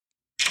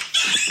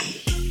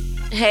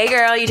Hey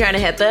girl, you trying to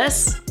hit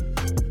this?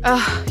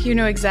 Oh, you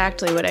know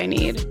exactly what I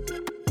need.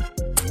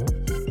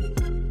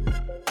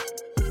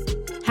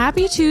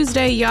 Happy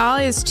Tuesday, y'all.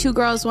 It's Two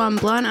Girls, One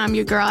Blunt. I'm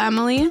your girl,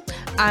 Emily.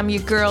 I'm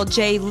your girl,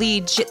 Jay Lee,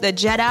 the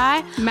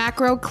Jedi.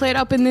 Macro clit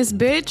up in this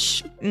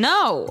bitch.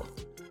 No.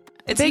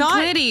 It's Big not.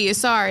 Clitty.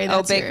 Sorry.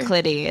 Oh, Big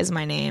Clitty is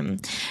my name.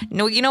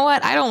 No, you know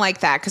what? I don't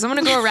like that because I'm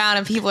going to go around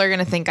and people are going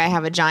to think I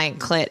have a giant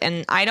clit.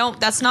 And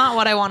that's not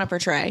what I want to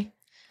portray.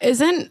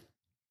 Isn't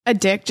a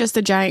dick just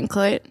a giant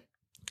clit?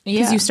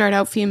 Because you start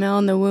out female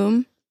in the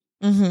womb.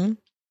 Mm-hmm.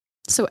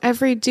 So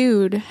every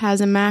dude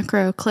has a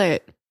macro clit.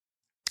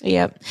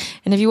 Yep.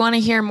 And if you want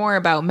to hear more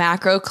about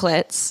macro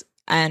clits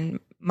and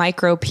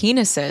micro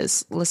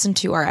penises, listen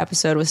to our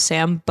episode with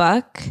Sam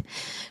Buck.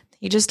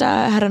 He just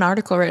had an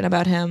article written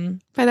about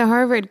him. By the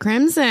Harvard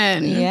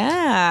Crimson.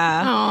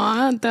 Yeah.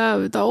 Aw,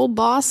 the old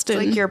Boston.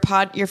 It's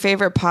like your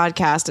favorite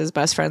podcast is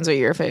best friends with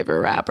your favorite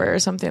rapper or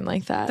something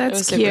like that. That's it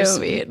was cute. Super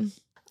sweet.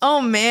 Oh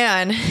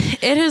man,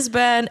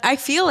 I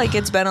feel like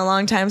it's been a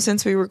long time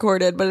since we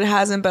recorded, but it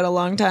hasn't been a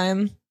long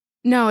time.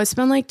 No, it's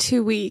been like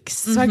 2 weeks.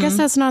 So I guess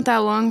that's not that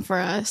long for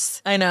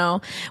us. I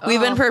know.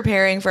 We've been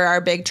preparing for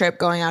our big trip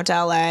going out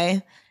to LA,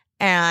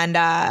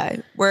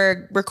 and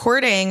we're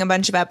recording a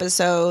bunch of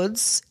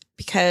episodes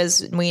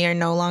because we are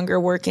no longer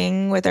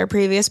working with our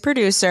previous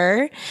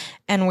producer,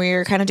 and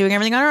we're kind of doing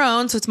everything on our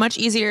own. So it's much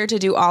easier to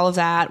do all of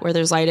that where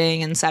there's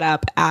lighting and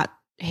setup at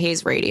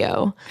Hayes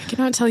Radio. I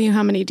cannot tell you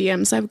how many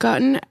DMs I've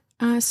gotten.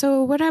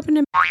 So what happened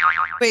to...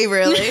 Wait,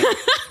 really?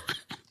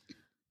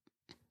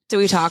 Do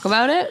we talk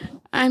about it?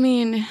 I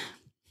mean,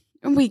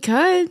 we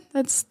could.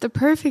 That's the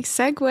perfect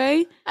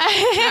segue.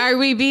 Are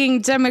we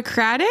being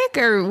democratic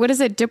or what is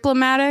it?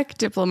 Diplomatic?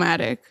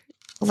 Diplomatic.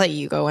 I'll let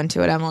you go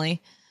into it,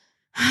 Emily.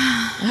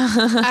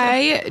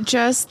 I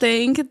just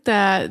think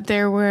that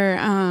there were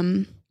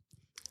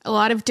a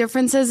lot of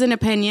differences in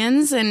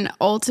opinions, and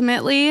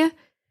ultimately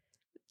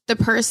the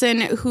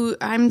person who,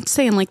 I'm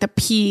saying like the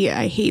P,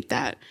 I hate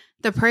that.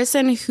 The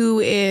person who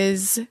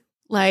is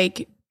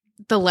like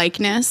the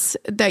likeness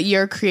that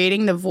you're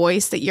creating, the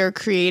voice that you're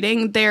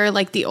creating, they're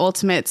like the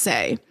ultimate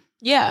say.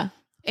 Yeah.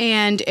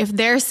 And if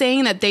they're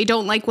saying that they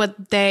don't like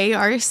what they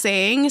are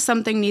saying,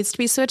 something needs to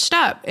be switched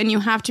up. And you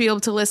have to be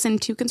able to listen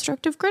to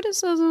constructive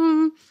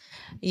criticism.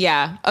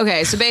 Yeah.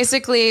 Okay. So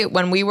basically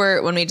when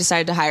we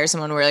decided to hire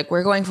someone, we're like,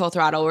 we're going full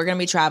throttle. We're going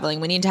to be traveling.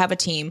 We need to have a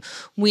team.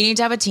 We need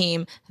to have a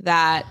team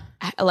that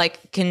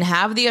like can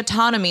have the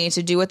autonomy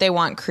to do what they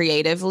want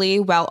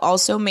creatively while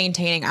also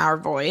maintaining our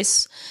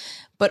voice,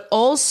 but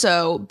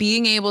also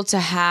being able to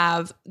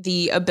have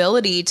the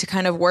ability to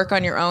kind of work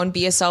on your own,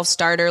 be a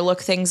self-starter,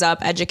 look things up,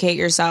 educate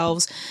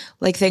yourselves,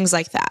 like things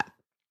like that.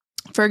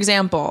 For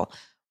example,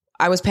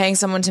 I was paying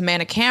someone to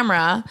man a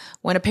camera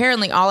when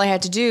apparently all I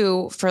had to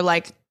do for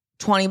like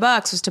 $20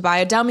 was to buy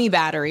a dummy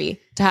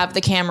battery to have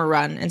the camera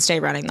run and stay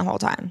running the whole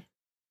time.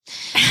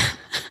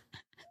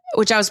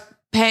 Which I was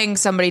paying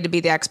somebody to be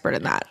the expert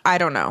in that. I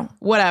don't know.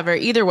 Whatever.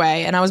 Either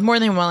way. And I was more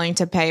than willing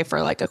to pay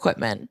for like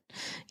equipment,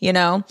 you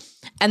know?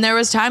 And there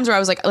was times where I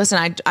was like,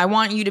 listen, I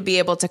want you to be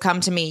able to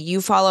come to me.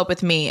 You follow up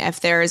with me.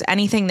 If there's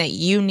anything that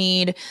you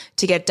need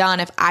to get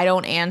done, if I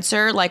don't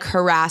answer, like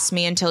harass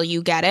me until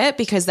you get it,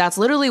 because that's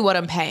literally what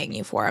I'm paying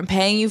you for. I'm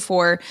paying you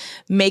for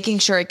making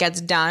sure it gets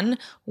done,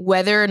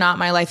 whether or not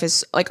my life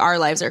is like our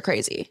lives are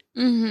crazy.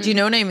 Mm-hmm. Do you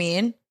know what I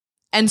mean?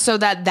 And so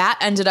that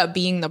ended up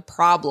being the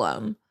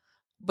problem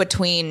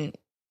between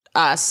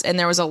us. And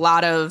there was a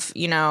lot of,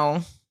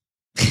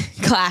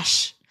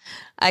 clash,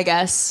 I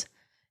guess.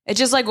 It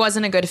just like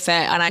wasn't a good fit.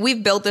 And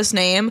we've built this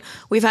name.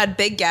 We've had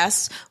big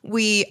guests.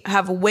 We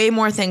have way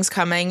more things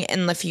coming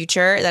in the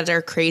future that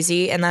are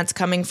crazy. And that's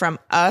coming from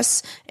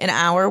us and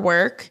our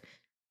work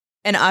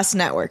and us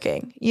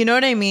networking. You know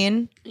what I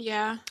mean?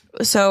 Yeah.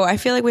 So I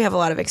feel like we have a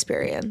lot of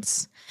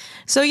experience.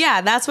 So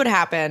yeah, that's what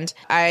happened.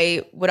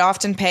 I would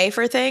often pay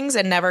for things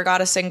and never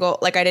got a single,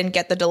 like I didn't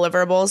get the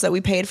deliverables that we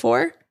paid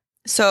for.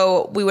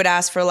 So we would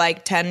ask for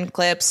like 10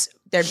 clips,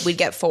 we'd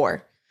get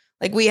 4.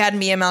 Like we had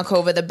Mia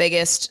Malkova, the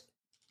biggest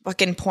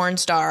fucking porn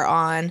star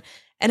on,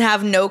 and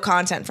have no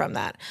content from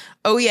that.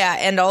 Oh yeah,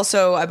 and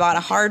also I bought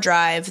a hard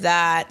drive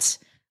that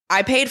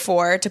I paid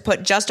for to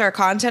put just our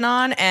content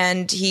on,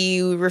 and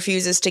he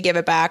refuses to give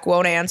it back,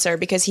 won't answer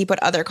because he put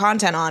other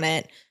content on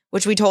it,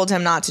 which we told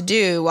him not to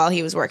do while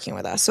he was working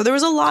with us. So there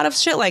was a lot of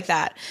shit like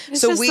that.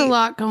 It's just a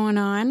lot going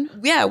on.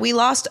 Yeah, we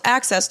lost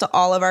access to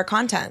all of our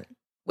content,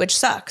 which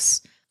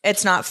sucks.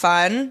 It's not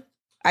fun.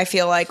 I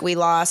feel like we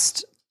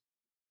lost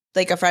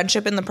like a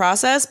friendship in the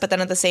process, but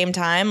then at the same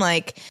time,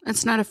 like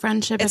it's not a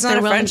friendship. It's not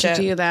a friendship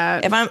to do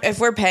that. If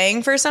we're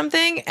paying for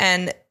something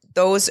and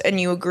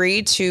you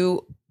agree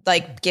to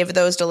like give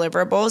those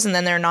deliverables and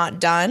then they're not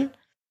done,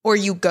 or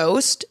you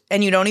ghost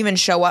and you don't even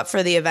show up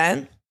for the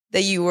event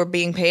that you were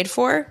being paid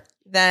for,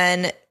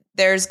 then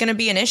there's going to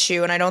be an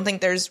issue, and I don't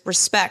think there's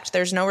respect.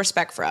 There's no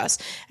respect for us.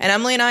 And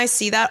Emily and I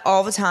see that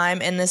all the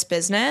time in this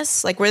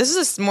business, like where this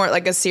is more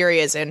like a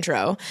serious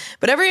intro,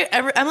 but every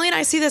Emily and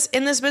I see this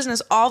in this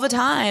business all the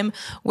time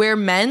where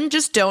men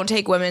just don't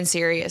take women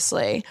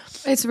seriously.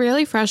 It's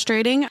really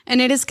frustrating,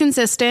 and it is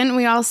consistent.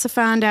 We also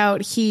found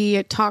out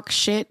he talked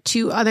shit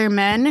to other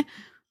men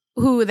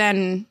who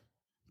then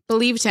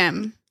believed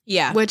him.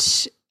 Yeah.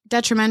 Which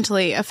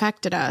detrimentally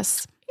affected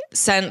us.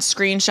 Sent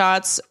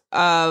screenshots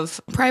of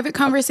private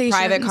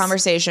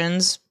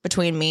conversations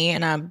between me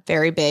and a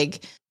very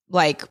big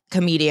like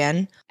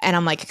comedian. And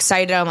I'm like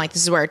excited. I'm like,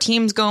 this is where our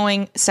team's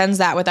going. Sends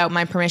that without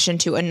my permission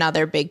to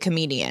another big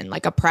comedian,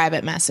 like a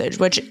private message,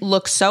 which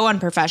looks so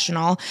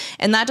unprofessional.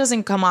 And that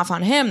doesn't come off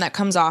on him. That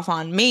comes off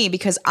on me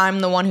because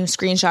I'm the one who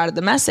screenshotted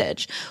the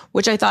message,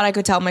 which I thought I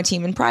could tell my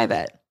team in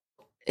private.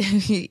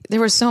 There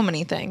were so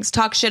many things.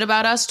 Talk shit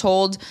about us,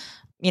 told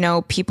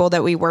people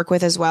that we work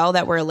with as well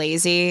that we're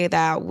lazy,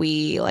 that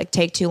we like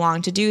take too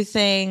long to do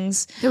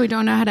things, that we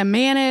don't know how to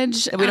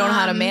manage. That we don't know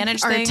how to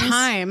manage our things.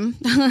 time.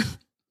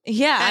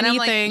 Yeah. And I'm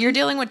like, you're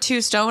dealing with two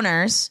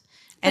stoners.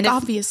 And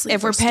obviously,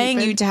 if we're paying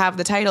you to have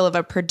the title of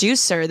a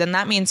producer, then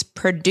that means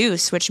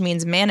produce, which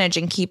means manage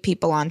and keep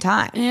people on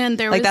time. And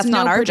there was that's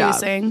no not our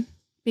producing job.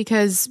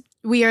 Because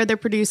we are the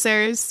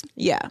producers.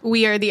 Yeah.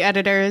 We are the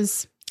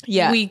editors.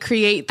 Yeah. We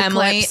create the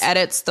Emily clips.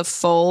 edits the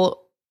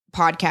full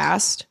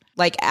podcast.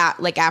 Like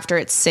after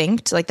it's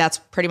synced, like that's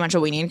pretty much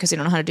what we need because we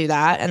don't know how to do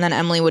that. And then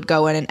Emily would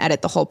go in and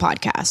edit the whole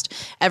podcast.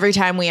 Every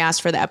time we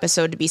asked for the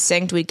episode to be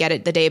synced, we'd get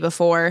it the day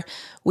before.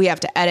 We have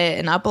to edit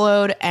and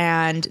upload,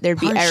 and there'd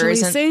be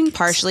errors and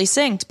partially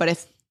synced.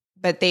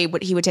 But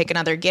he would take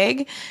another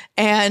gig,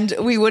 and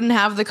we wouldn't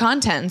have the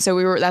content.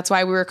 So that's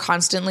why we were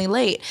constantly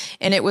late.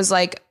 And it was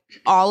like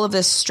all of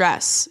this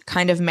stress,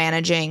 kind of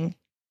managing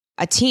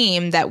a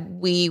team that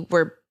we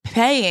were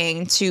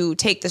paying to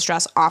take the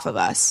stress off of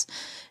us.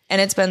 And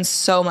it's been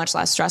so much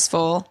less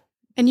stressful.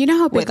 And you know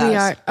how big we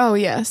are. Oh,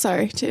 yeah.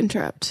 Sorry to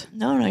interrupt.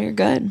 No, you're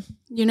good.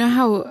 You know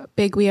how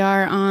big we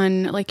are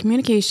on like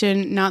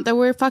communication. Not that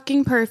we're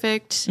fucking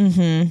perfect,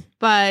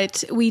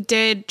 but we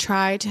did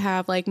try to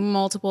have like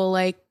multiple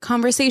like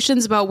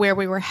conversations about where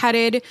we were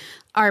headed,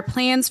 our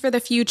plans for the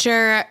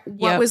future,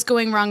 what was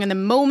going wrong in the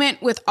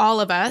moment with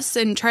all of us,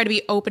 and try to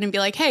be open and be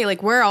like, hey,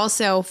 like we're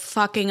also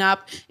fucking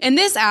up in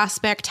this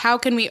aspect. How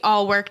can we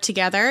all work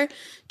together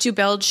to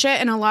build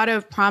shit? And a lot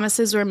of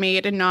promises were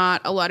made and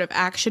not a lot of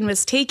action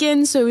was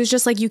taken. So it was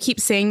just like you keep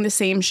saying the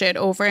same shit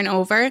over and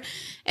over.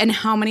 And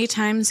how many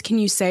times can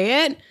you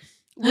say it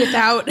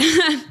without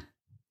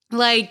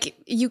like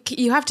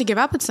you have to give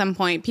up at some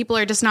point. People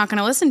are just not going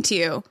to listen to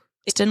you.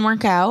 It didn't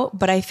work out,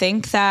 but I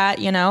think that,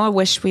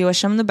 we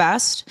wish him the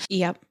best.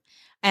 Yep.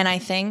 And I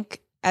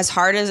think as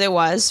hard as it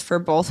was for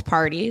both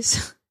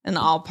parties and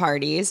all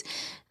parties,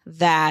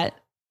 that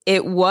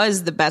it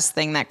was the best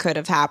thing that could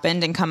have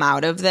happened and come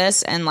out of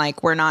this. And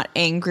like, we're not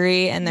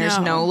angry and there's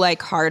no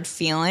like hard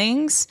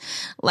feelings.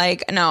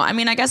 Like, no, I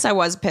mean, I guess I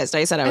was pissed.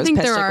 I said I was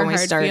pissed like, when we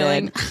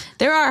started.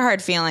 There are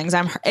hard feelings.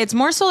 It's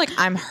more so like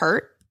I'm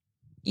hurt,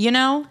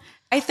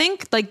 I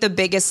think like the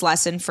biggest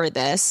lesson for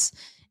this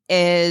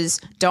is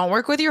don't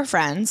work with your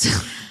friends.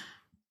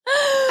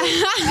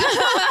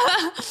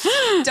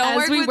 Don't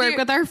work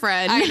with our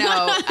friend.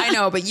 I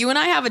know, but you and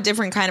I have a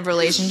different kind of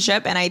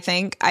relationship, and I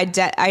think I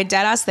dead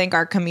ass think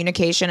our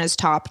communication is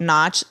top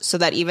notch, so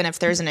that even if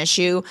there's an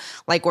issue,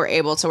 like we're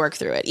able to work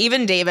through it.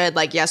 Even David,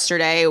 like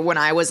yesterday when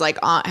I was like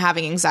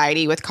having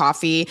anxiety with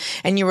coffee,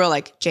 and you were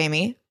like,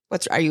 Jamie,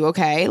 are you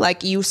okay?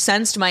 Like you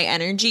sensed my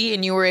energy,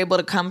 and you were able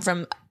to come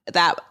from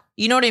that.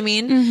 You know what I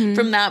mean?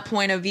 From that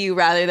point of view,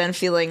 rather than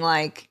feeling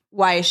like,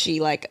 why is she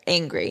like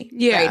angry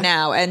right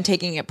now and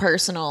taking it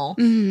personal?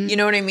 You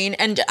know what I mean?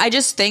 And I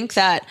just think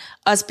that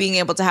us being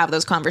able to have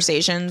those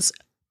conversations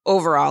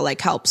overall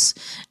like helps.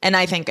 And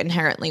I think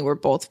inherently we're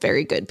both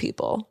very good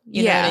people.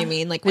 You know what I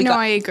mean? Like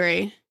I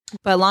agree.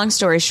 But long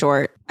story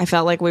short, I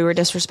felt like we were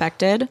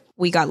disrespected.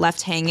 We got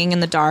left hanging in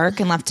the dark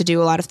and left to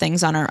do a lot of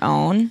things on our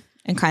own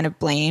and kind of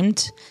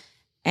blamed.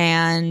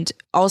 And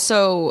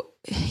also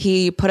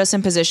he put us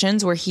in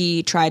positions where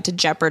he tried to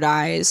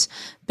jeopardize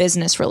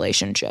business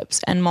relationships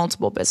and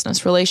multiple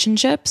business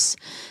relationships,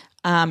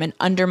 and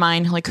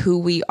undermine like who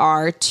we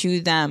are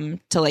to them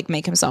to like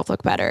make himself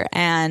look better.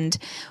 And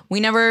we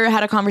never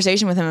had a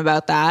conversation with him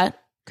about that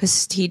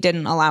because he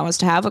didn't allow us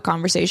to have a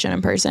conversation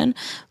in person.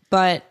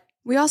 But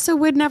we also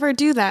would never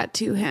do that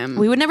to him.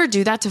 We would never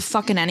do that to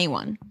fucking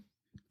anyone.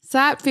 So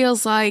that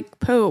feels like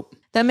poop.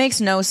 That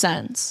makes no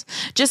sense.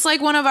 Just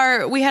like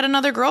we had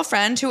another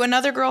girlfriend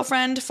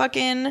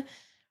fucking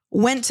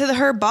went to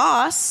her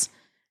boss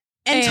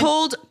and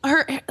told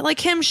her like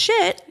him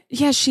shit.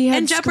 Yeah, she had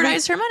and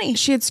jeopardized her money.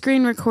 She had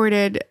screen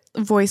recorded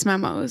voice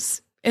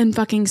memos and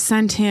fucking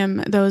sent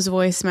him those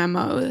voice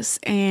memos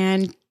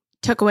and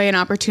took away an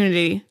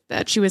opportunity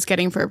that she was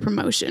getting for a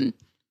promotion.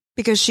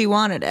 because she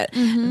wanted it.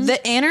 The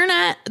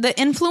internet, the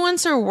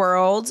influencer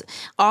world,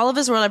 all of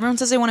this world, everyone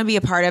says they want to be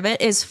a part of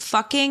it, is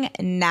fucking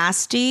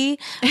nasty,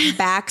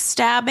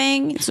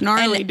 backstabbing. It's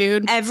gnarly,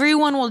 dude.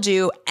 Everyone will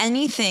do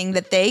anything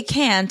that they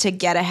can to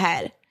get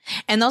ahead.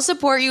 And they'll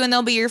support you and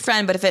they'll be your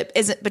friend. But if it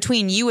isn't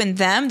between you and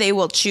them, they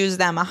will choose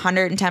them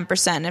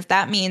 110%. If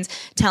that means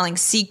telling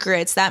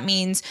secrets, that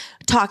means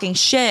talking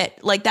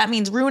shit, like that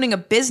means ruining a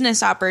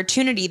business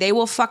opportunity, they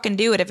will fucking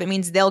do it if it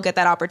means they'll get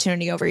that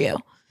opportunity over you.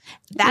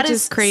 That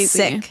is crazy.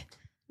 Sick.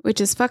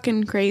 Which is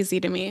fucking crazy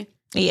to me.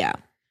 Yeah.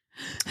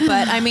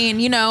 But I mean,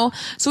 you know,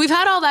 so we've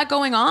had all that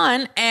going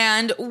on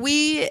and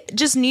we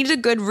just needed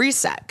a good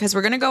reset because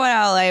we're going to go to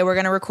LA. We're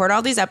going to record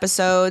all these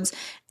episodes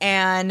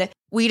and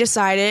we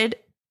decided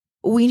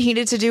we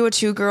needed to do a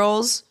 2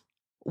 girls,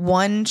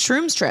 1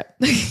 shrooms trip.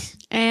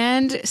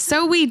 And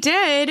so we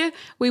did.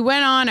 We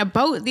went on a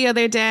boat the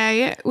other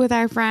day with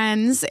our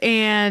friends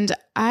and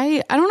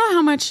I don't know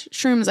how much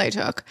shrooms I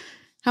took.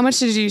 How much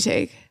did you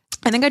take?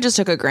 I think I just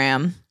took a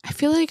gram. I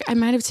feel like I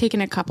might have taken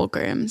a couple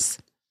grams.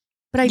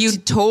 But you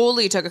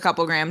totally took a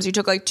couple grams. You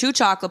took like 2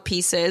 chocolate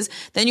pieces.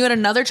 Then you had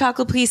another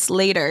chocolate piece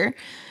later.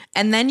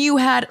 And then you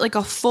had like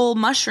a full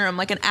mushroom,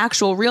 like an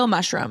actual real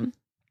mushroom.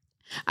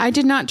 I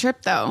did not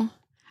trip though.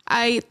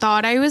 I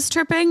thought I was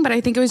tripping, but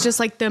I think it was just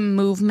like the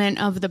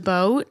movement of the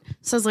boat.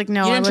 So I was like,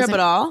 no, you didn't trip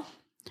at all?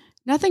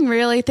 Nothing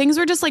really. Things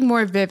were just like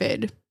more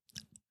vivid.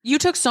 You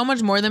took so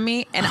much more than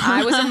me and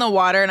I was in the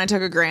water and I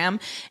took a gram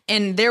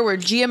and there were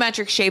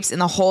geometric shapes in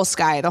the whole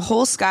sky. The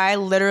whole sky,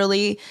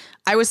 literally,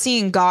 I was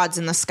seeing gods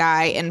in the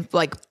sky and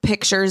like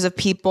pictures of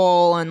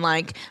people and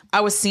like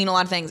I was seeing a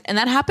lot of things. And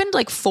that happened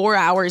like 4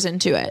 hours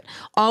into it.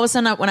 All of a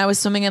sudden when I was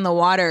swimming in the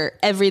water,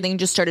 everything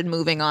just started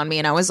moving on me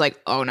and I was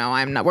like, oh no,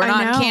 we're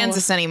not in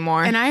Kansas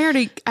anymore. And I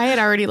had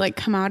already like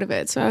come out of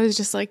it. So I was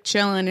just like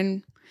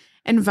chilling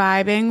and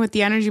vibing with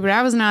the energy, but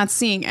I was not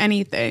seeing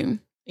anything.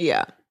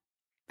 Yeah.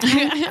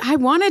 I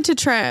wanted to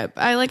trip.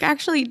 I like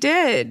actually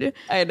did.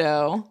 I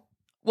know.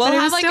 We'll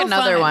have like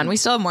another one. We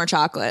still have more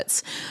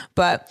chocolates,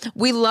 but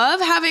we love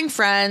having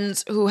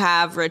friends who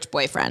have rich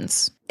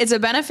boyfriends. It's a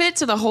benefit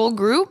to the whole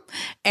group.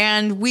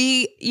 And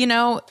we, you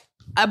know,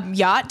 a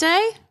yacht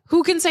day,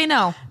 who can say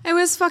no? It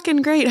was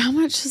fucking great. How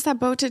much is that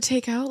boat to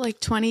take out? Like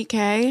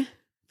 20K,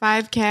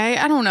 5K?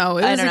 I don't know.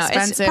 It was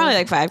expensive. It's probably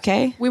like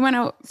 5K. We went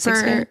out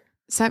for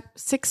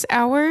 6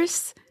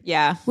 hours.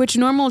 Yeah. Which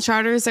normal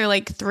charters are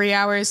like 3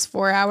 hours,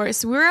 4 hours.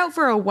 So we were out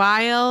for a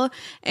while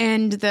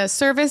and the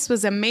service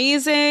was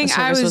amazing.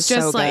 I was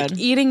just so like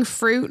eating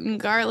fruit and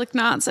garlic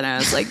knots and I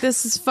was like,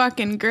 this is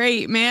fucking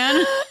great, man.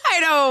 I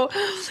know.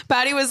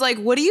 Patty was like,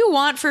 what do you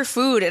want for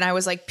food? And I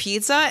was like,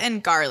 pizza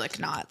and garlic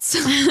knots.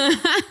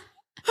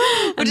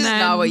 Which is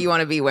not what you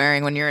want to be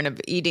wearing when you're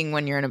eating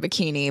when you're in a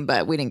bikini,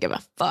 but we didn't give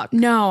a fuck.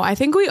 No, I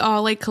think we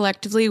all like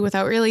collectively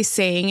without really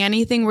saying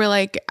anything, we're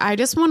like, I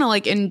just want to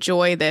like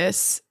enjoy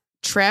this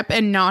trip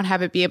and not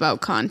have it be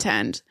about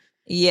content.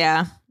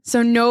 Yeah.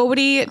 So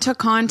nobody took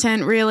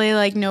content really,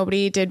 like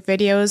nobody did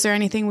videos or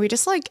anything. We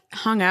just like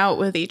hung out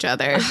with each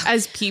other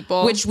as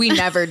people. Which we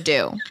never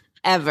do.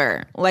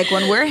 Ever. Like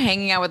when we're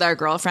hanging out with our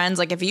girlfriends,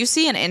 like if you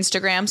see an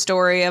Instagram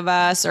story of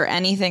us or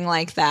anything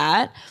like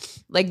that,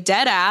 like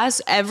dead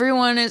ass,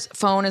 everyone's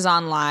phone is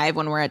on live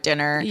when we're at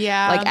dinner.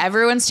 Yeah. Like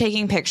everyone's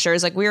taking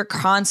pictures. Like we are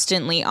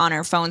constantly on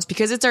our phones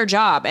because it's our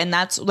job. And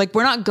that's like,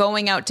 we're not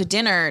going out to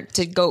dinner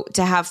to go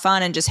to have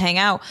fun and just hang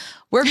out.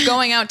 We're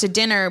going out to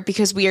dinner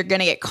because we are going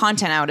to get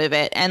content out of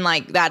it. And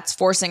like, that's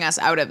forcing us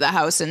out of the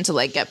house and to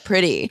like get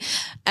pretty.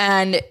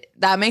 And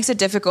that makes it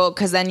difficult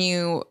because then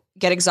you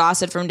get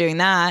exhausted from doing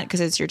that because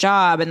it's your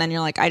job. And then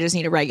you're like, I just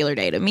need a regular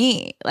day to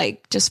me,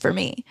 like just for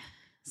me.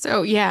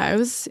 So yeah,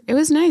 it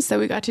was nice that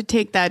we got to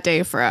take that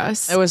day for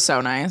us. It was so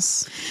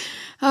nice.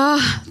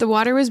 The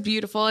water was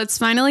beautiful. It's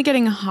finally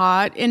getting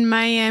hot in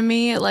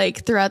Miami,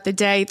 like throughout the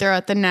day,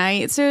 throughout the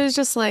night. So it was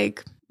just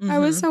like, I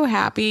was so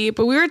happy.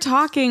 But we were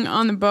talking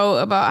on the boat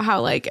about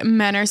how like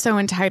men are so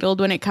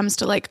entitled when it comes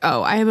to like,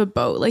 oh, I have a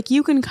boat. Like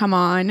you can come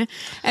on.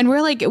 And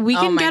we're like, we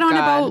can get on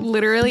a boat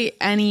literally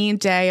any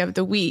day of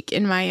the week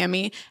in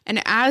Miami.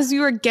 And as we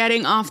were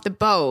getting off the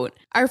boat,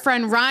 our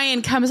friend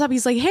Ryan comes up.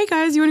 He's like, hey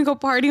guys, you want to go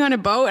party on a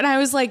boat? And I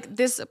was like,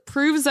 this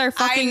proves our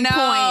fucking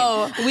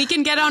point. We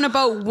can get on a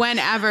boat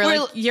whenever.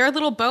 Like your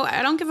little boat,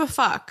 I don't give a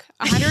fuck.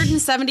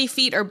 170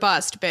 feet or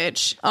bust,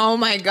 bitch. Oh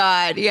my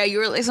God. Yeah, you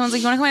were like, someone's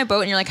like, you want to come on my boat?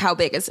 And you're like, how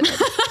big is it?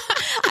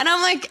 And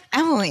I'm like,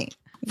 Emily,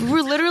 we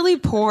were literally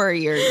poor a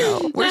year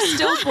ago. We're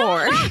still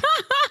poor.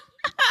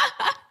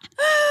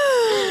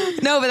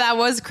 No, but that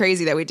was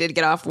crazy that we did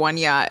get off one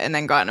yacht and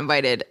then got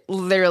invited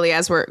literally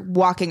as we're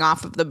walking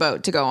off of the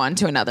boat to go on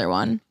to another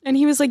one. And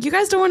he was like, you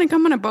guys don't want to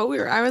come on a boat?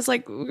 I was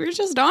like, we're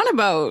just on a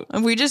boat.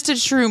 And we just did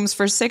shrooms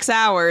for 6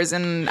 hours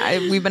and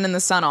we've been in the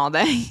sun all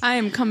day. I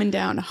am coming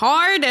down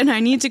hard and I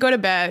need to go to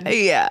bed.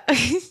 Yeah. I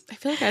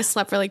feel like I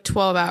slept for like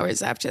 12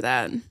 hours after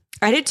that.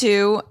 I did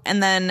too.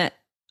 And then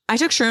I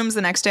took shrooms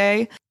the next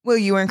day. Well,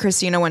 you and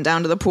Christina went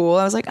down to the pool.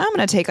 I was like, I'm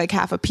going to take like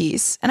half a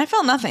piece. And I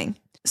felt nothing.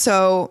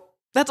 So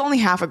that's only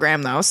half a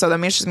gram though. So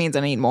that just means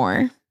I need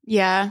more.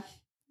 Yeah.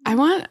 I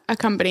want a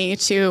company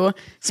to,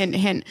 hint,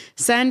 hint,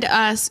 send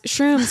us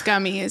shrooms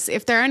gummies.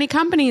 If there are any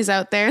companies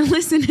out there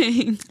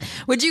listening.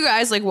 Would you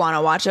guys like want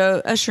to watch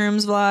a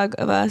shrooms vlog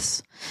of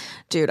us?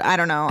 Dude, I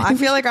don't know. I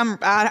feel like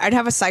I'd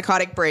have a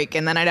psychotic break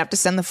and then I'd have to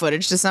send the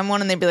footage to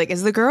someone and they'd be like,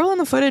 is the girl in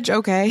the footage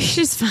okay?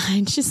 She's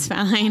fine. She's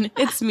fine.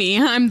 It's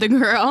me. I'm the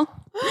girl.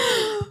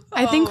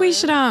 I think we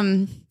should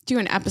do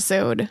an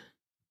episode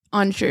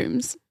on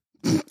shrooms.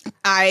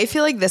 I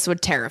feel like this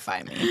would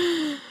terrify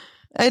me.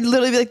 I'd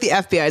literally be like the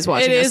FBI is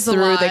watching us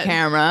through the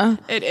camera.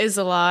 It is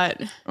a lot.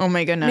 Oh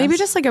my goodness. Maybe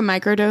just like a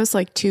microdose,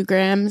 like 2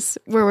 grams,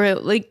 where we're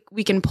like,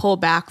 we can pull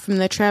back from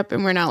the trip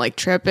and we're not like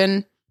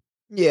tripping.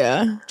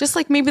 Yeah. Just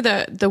like maybe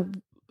the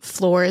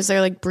floors are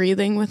like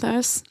breathing with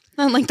us.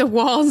 And like the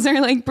walls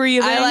are like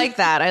breathing. I like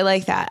that.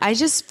 I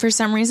just, for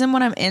some reason,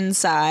 when I'm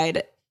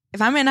inside,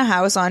 if I'm in a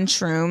house on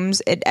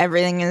shrooms,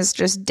 everything is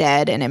just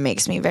dead and it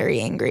makes me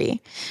very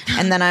angry.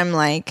 And then I'm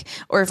like,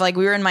 or if like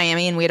we were in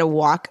Miami and we had to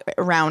walk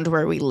around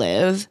where we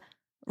live,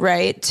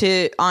 right,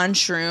 on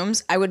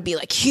shrooms, I would be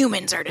like,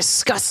 humans are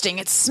disgusting.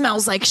 It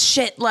smells like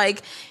shit.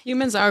 Like,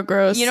 humans are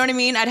gross. you know what I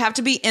mean? I'd have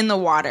to be in the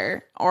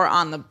water or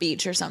on the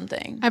beach or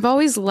something. I've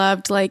always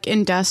loved like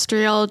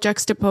industrial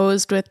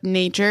juxtaposed with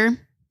nature.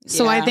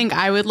 So I think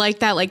I would like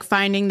that, like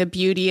finding the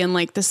beauty in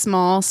like the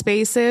small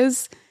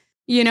spaces,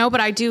 you know,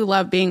 but I do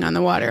love being on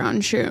the water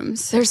on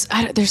shrooms.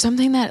 There's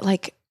something that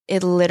like,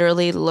 it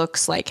literally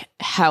looks like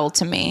hell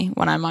to me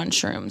when I'm on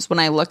shrooms, when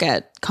I look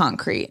at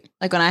concrete.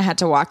 Like when I had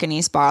to walk in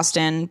East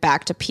Boston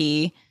back to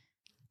pee,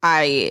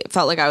 I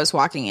felt like I was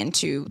walking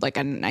into like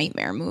a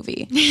nightmare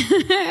movie.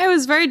 It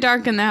was very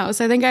dark in the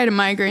house. I think I had a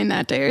migraine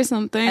that day or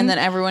something. And then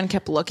everyone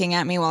kept looking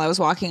at me while I was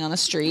walking on the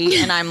street.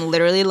 And I'm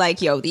literally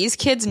like, yo, these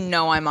kids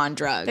know I'm on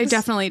drugs. They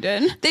definitely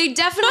did. They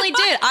definitely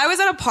did. I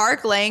was at a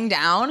park laying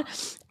down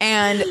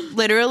and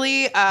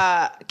literally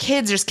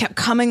kids just kept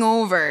coming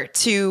over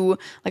to,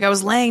 like I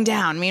was laying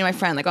down, me and my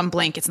friend, like on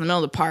blankets in the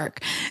middle of the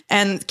park.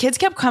 And kids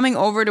kept coming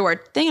over to our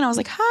thing and I was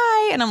like,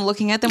 hi. And I'm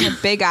looking at them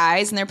with big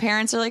eyes and their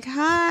parents are like,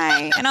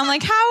 hi. And I'm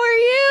like, how are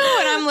you?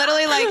 And I'm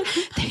literally like,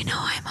 they know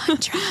I'm on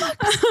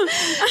drugs.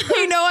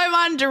 They know I'm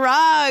on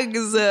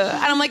drugs.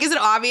 And I'm like, is it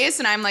obvious?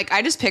 And I'm like,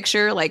 I just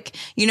picture like,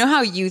 you know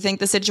how you think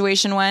the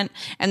situation went?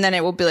 And then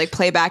it will be like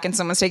playback and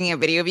someone's taking a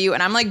video of you.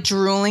 And I'm like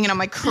drooling and I'm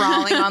like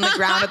crawling on the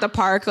ground at the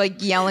park,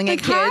 like yelling at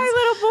kids. Hi,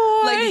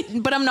 little boy.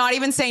 Like, but I'm not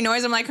even saying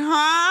noise. I'm like,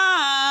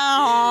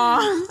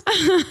 ha.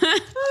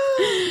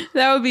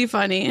 That would be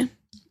funny.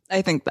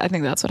 I think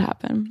that's what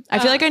happened. I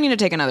feel like I need to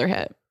take another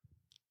hit.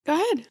 Go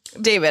ahead.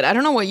 David, I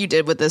don't know what you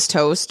did with this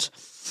toast,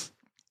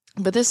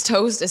 but this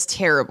toast is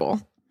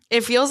terrible.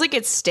 It feels like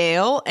it's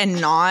stale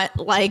and not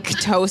like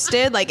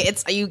toasted. Like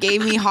you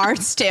gave me hard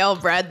stale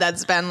bread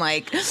that's been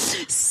like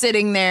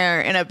sitting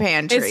there in a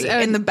pantry,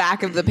 in the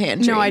back of the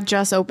pantry. No, I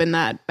just opened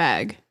that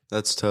bag.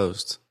 That's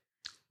toast.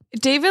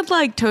 David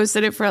like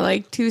toasted it for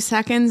like 2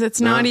 seconds. It's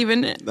not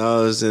even. That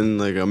was in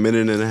like a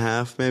minute and a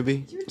half,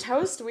 maybe. You're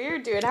toast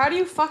weird, dude. How do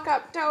you fuck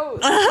up toast?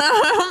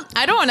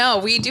 I don't know.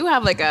 We do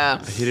have like I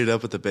heat it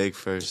up with the bake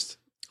first.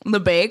 the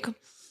bake.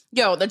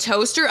 Yo, the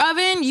toaster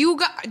oven.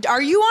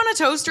 Are you on a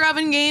toaster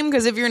oven game?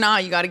 Because if you're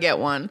not, you got to get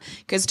one.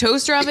 Because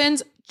toaster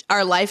ovens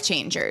are life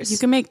changers. You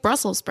can make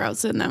Brussels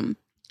sprouts in them.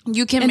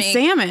 You can make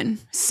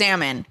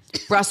salmon,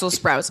 Brussels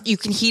sprouts. You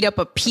can heat up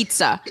a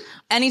pizza.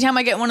 Anytime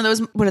I get one of those,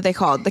 what are they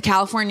called? The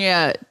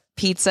California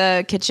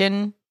Pizza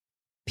Kitchen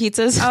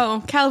pizzas.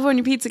 Oh,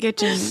 California Pizza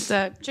Kitchen.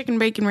 The chicken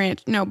bacon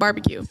ranch. No,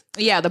 barbecue.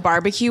 Yeah, the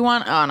barbecue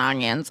one on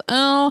onions.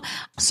 Oh,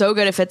 so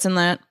good. It fits in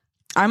that.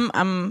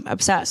 I'm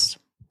obsessed.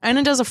 And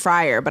it does a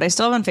fryer, but I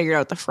still haven't figured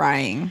out the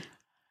frying.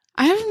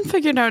 I haven't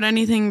figured out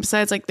anything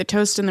besides like the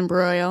toast and the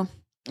broil.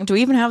 Do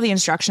we even have the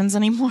instructions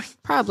anymore?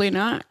 Probably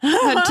not.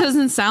 That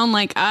doesn't sound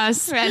like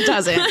us. It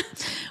doesn't.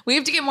 We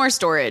have to get more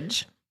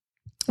storage.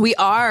 We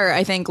are,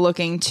 I think,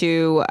 looking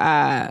to,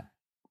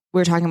 we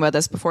were talking about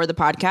this before the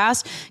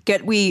podcast.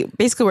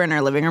 We're in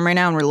our living room right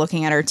now and we're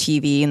looking at our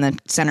TV in the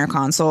center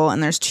console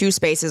and there's 2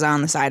 spaces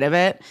on the side of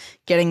it,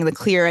 getting the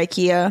clear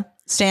IKEA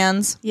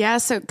stands. Yeah,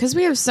 so because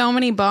we have so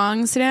many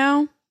bongs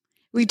now,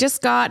 we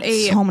just got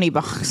so many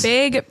bongs.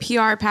 Big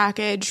PR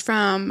package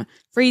from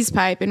Freeze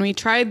Pipe, and we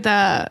tried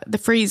the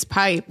Freeze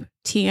Pipe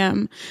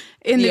TM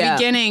in the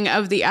beginning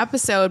of the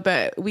episode,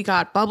 but we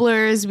got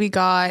bubblers, we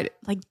got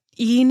like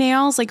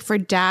e-nails, like for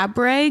dab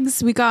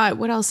rags. We got,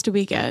 what else did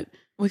we get?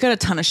 We got a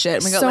ton of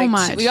shit. We got so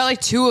much. We got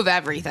like 2 of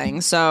everything.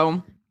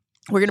 So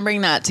we're going to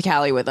bring that to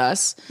Cali with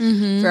us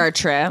for our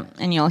trip,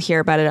 and you'll hear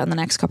about it on the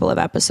next couple of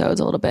episodes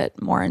a little bit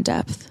more in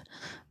depth.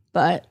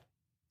 But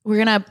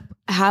we're going to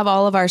have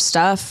all of our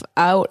stuff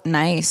out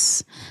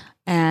nice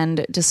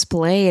and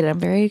displayed. I'm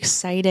very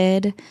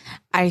excited.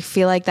 I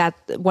feel like that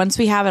once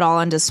we have it all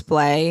on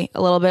display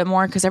a little bit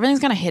more, because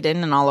everything's kind of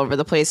hidden and all over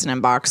the place and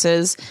in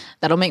boxes,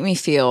 that'll make me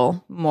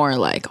feel more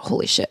like,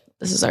 holy shit,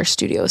 this is our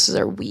studio. This is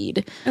our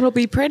weed. It'll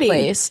be pretty.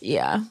 Place.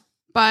 Yeah.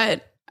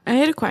 But I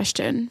had a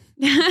question.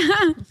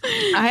 I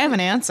have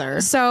an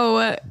answer.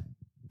 So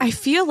I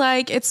feel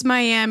like it's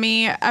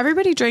Miami.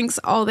 Everybody drinks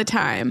all the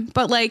time,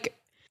 but like,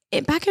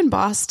 back in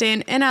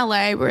Boston, in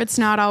LA, where it's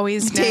not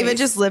always David nice.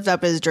 just lifted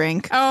up his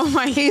drink. Oh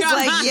my god. He's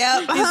like,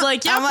 yep. He's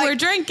like, yep, I'm like, we're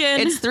drinking.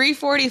 It's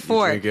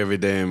 3:44. Drink every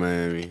day in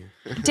Miami.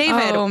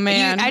 David, Oh,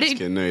 man. I Just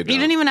kidding. No, you you don't.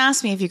 didn't even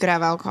ask me if you could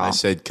have alcohol. I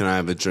said, can I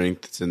have a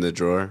drink that's in the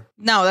drawer?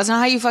 No, that's not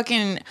how you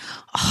fucking.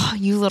 Oh,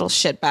 you little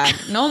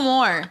shitbag. No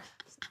more.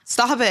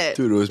 Stop it.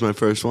 Dude, it was my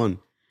first one.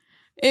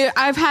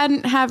 I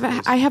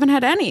haven't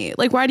had any.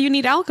 Like, why do you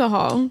need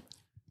alcohol?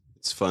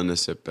 It's fun to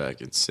sit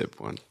back and sip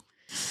one.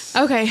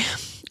 Okay.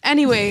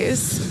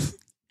 Anyways,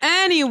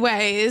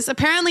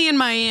 apparently in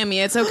Miami,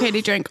 it's okay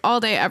to drink all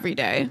day, every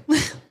day.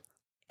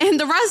 In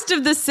the rest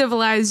of the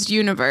civilized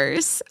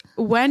universe,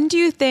 when do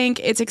you think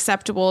it's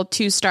acceptable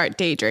to start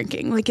day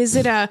drinking? Like, is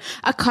it a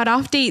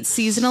cutoff date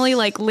seasonally,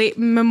 like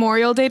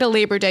Memorial Day to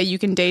Labor Day, you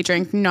can day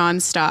drink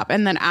nonstop,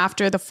 and then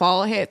after the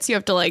fall hits, you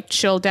have to like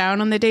chill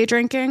down on the day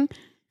drinking?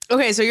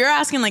 Okay, so you're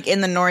asking like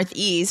in the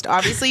Northeast.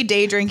 Obviously,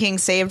 day drinking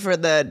saved for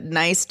the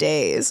nice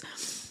days.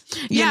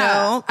 You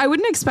know? I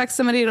wouldn't expect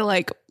somebody to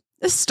like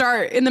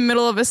start in the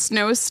middle of a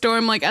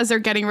snowstorm, like as they're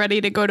getting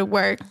ready to go to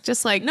work.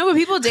 Just like, No, but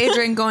people day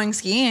drink going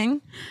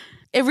skiing.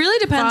 It really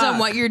depends on Fuck.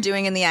 what you're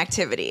doing in the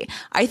activity.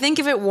 I think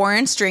if it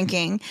warrants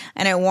drinking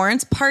and it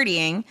warrants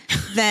partying,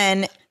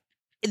 then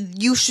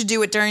you should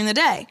do it during the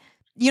day.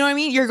 You know what I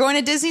mean? You're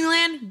going to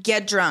Disneyland,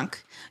 get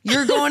drunk.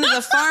 You're going to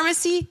the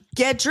pharmacy,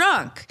 get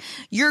drunk.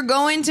 You're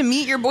going to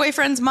meet your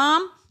boyfriend's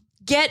mom,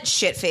 get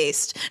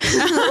shit-faced.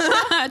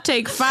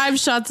 take 5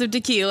 shots of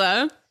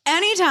tequila.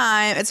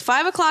 Anytime it's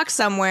 5 o'clock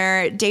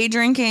somewhere, day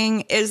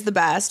drinking is the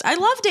best. I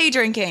love day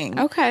drinking.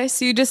 Okay,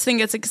 so you just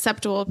think it's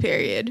acceptable,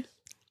 period.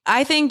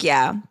 I think,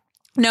 yeah.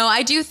 No,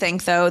 I do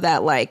think, though,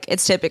 that, like,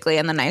 it's typically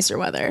in the nicer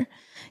weather,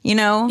 you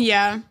know?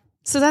 Yeah.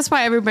 So that's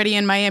why everybody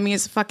in Miami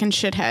is a fucking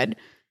shithead.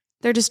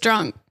 They're just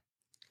drunk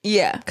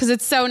Yeah. because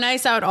it's so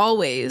nice out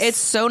always. It's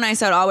so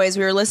nice out always.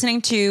 We were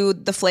listening to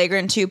the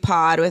Flagrant 2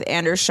 pod with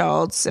Anders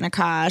Schultz and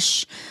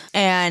Akash,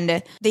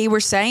 and they were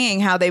saying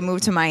how they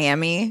moved to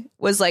Miami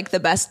was like the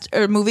best,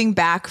 or moving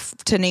back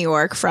to New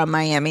York from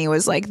Miami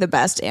was like the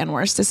best and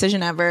worst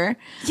decision ever.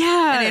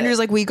 yeah. And Andrew's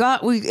like,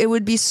 it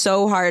would be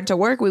so hard to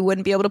work. We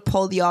wouldn't be able to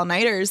pull the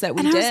all-nighters that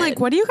we and did. I was like,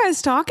 what are you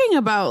guys talking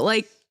about?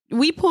 Like,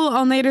 we pull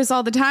all-nighters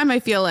all the time, I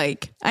feel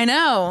like. I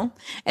know.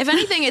 If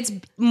anything, it's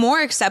more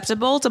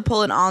acceptable to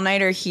pull an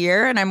all-nighter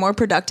here, and I'm more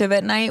productive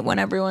at night when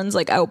everyone's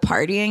like out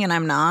partying and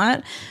I'm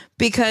not,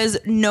 because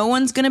no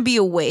one's going to be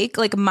awake.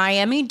 Like,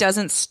 Miami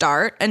doesn't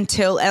start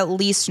until at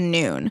least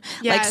noon.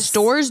 Like, Yes.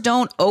 stores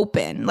don't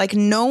open. Like,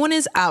 no one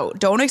is out.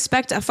 Don't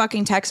expect a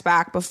fucking text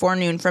back before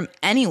noon from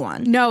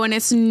anyone. No, and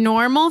it's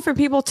normal for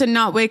people to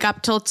not wake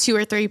up till 2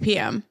 or 3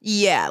 p.m.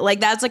 Yeah, like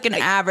that's like an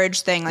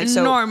average thing. Like,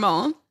 so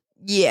Normal.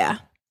 yeah.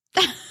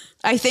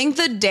 I think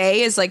the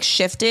day is like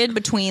shifted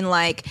between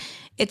like,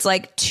 it's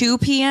like 2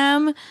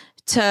 p.m.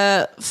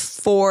 to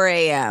 4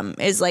 a.m.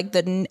 is like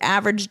the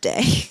average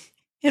day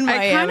in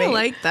Miami. I kind of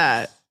like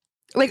that.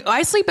 Like,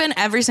 I sleep in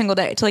every single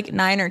day to like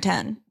 9 or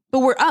 10, but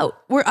we're out.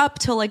 We're up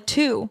till like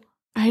 2.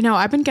 I know.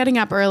 I've been getting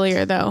up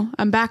earlier, though.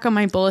 I'm back on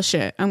my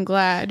bullshit. I'm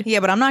glad.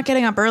 Yeah, but I'm not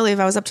getting up early if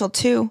I was up till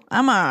 2.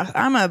 I'm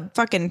a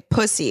fucking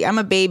pussy. I'm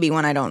a baby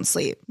when I don't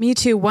sleep. Me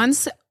too.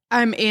 Once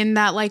I'm in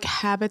that like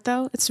habit,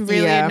 though, it's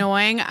really Yeah.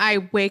 annoying.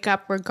 I wake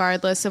up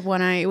regardless of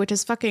when which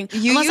is fucking.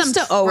 You unless used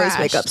I'm to always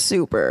wake trashed. up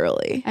super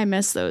early. I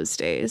miss those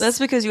days. That's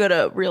because you had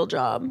a real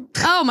job.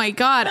 oh my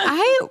god!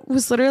 I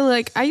was literally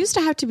like, I used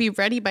to have to be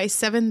ready by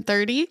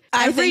 7:30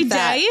 I every think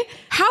that- day.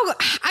 How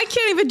I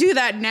can't even do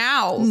that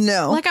now.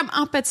 No. like I'm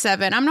up at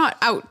 7. I'm not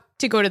out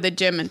to go to the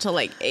gym until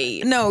like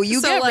 8. No, you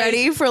So, get like,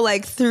 ready for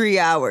like 3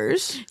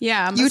 hours.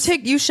 Yeah, I'm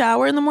You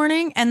shower in the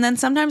morning, and then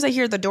sometimes I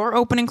hear the door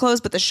open and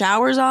close, but the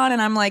shower's on, and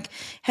I'm like,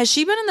 has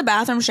she been in the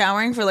bathroom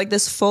showering for like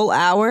this full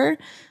hour?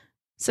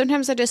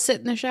 sometimes I just sit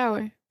in the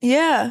shower.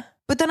 Yeah.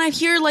 But then I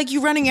hear like you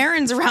running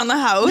errands around the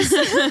house.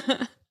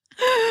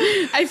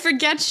 I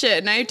forget shit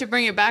and I have to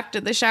bring it back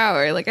to the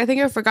shower. Like I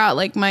think I forgot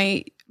like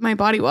my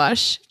body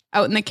wash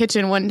out in the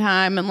kitchen one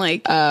time and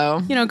like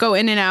Oh, go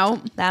in and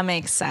out. that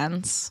makes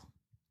sense.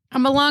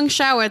 I'm a long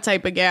shower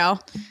type of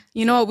gal.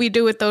 You know what we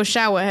do with those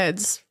shower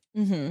heads?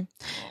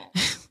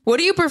 What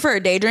do you prefer,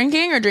 day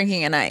drinking or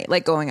drinking at night,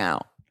 like going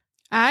out?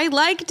 I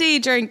like day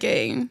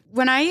drinking.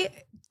 When I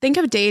think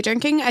of day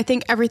drinking, I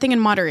think everything in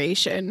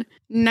moderation.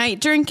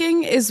 Night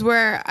drinking is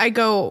where I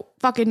go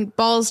fucking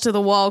balls to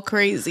the wall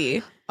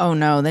crazy. Oh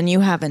no, then you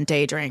haven't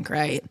day drank,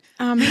 right?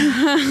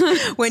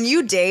 When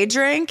you day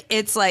drink,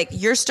 it's like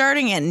you're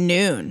starting at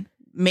noon.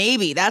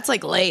 Maybe that's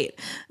like late.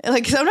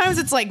 Like sometimes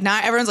it's like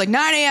everyone's like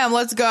 9 a.m.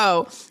 Let's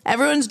go.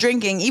 Everyone's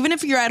drinking. Even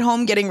if you're at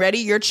home getting ready,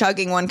 you're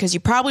chugging one because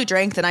you probably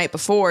drank the night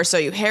before, so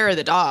you hair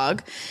the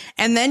dog,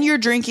 and then you're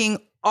drinking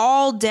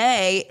all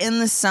day in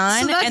the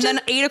sun, So that and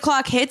then 8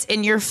 o'clock hits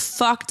and you're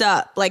fucked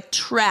up, like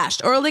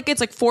trashed. Or like it's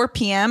like 4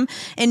 p.m.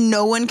 and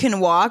no one can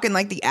walk, and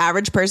like the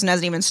average person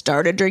hasn't even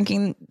started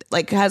drinking,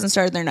 like hasn't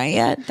started their night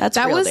yet. That's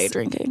real day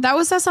drinking. That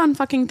was us on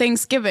fucking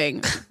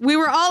Thanksgiving. We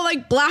were all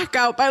like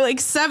blackout by like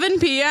 7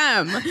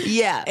 p.m.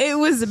 Yeah. It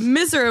was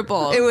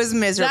miserable. It was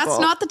miserable. That's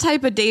not the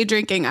type of day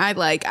drinking I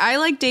like. I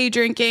like day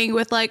drinking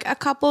with like a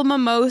couple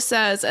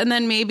mimosas and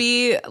then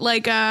maybe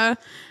like a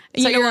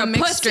you're a a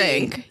mixed pussy.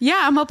 drink. Yeah,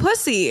 I'm a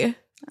pussy.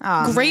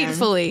 Aw,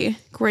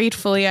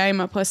 Gratefully, I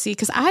am a pussy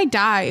because I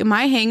die.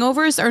 My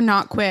hangovers are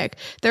not quick.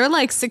 They're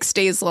like 6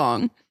 days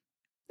long,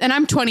 and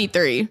I'm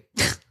 23.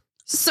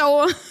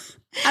 So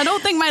I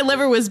don't think my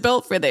liver was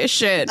built for this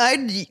shit.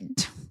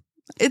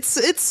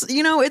 It's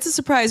you know, it's a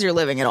surprise you're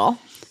living it all.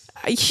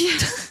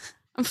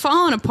 I'm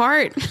falling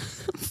apart. I'm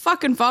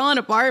fucking falling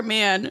apart,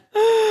 man.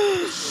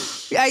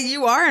 Yeah,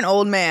 you are an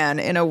old man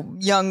in a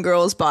young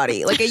girl's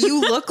body. Like you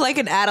look like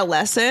an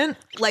adolescent.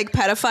 Like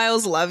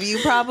pedophiles love you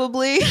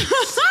probably,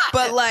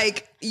 but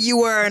like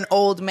you are an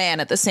old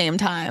man at the same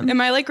time. Am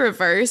I like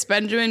reverse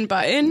Benjamin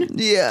Button?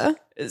 Yeah,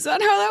 Is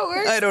that how that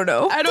works? I don't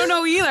know. I don't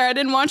know either. I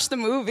didn't watch the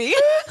movie. Me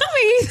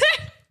either.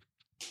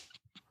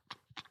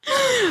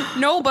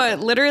 No, but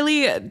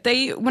literally,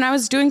 when I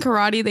was doing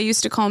karate, they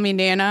used to call me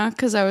Nana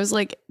because I was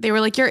like, they were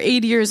like, you're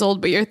 80 years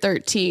old, but you're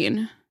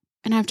 13.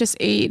 And I've just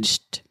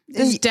aged.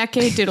 This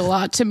decade did a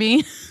lot to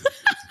me.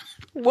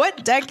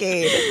 What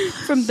decade?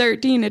 From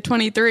 13 to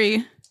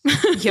 23.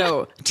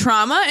 Yo,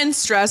 trauma and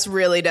stress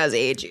really does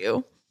age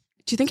you.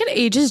 Do you think it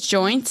ages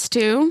joints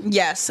too?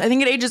 Yes, I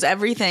think it ages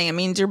everything. It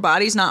means your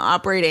body's not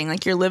operating.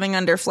 Like you're living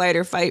under flight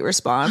or fight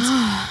response.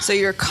 So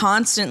you're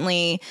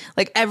constantly,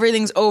 like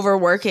everything's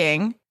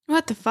overworking.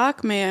 What the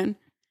fuck, man?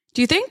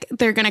 Do you think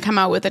they're going to come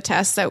out with a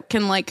test that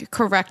can like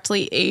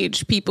correctly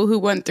age people who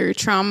went through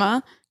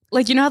trauma?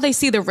 Like, you know how they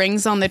see the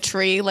rings on the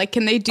tree? Like,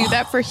 can they do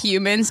that for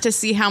humans to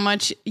see how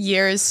much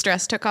years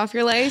stress took off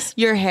your life?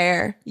 Your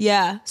hair.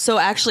 Yeah. So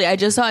actually, I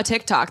just saw a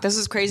TikTok. This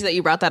is crazy that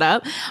you brought that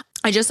up.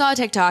 I just saw a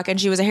TikTok and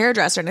she was a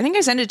hairdresser and I think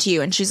I sent it to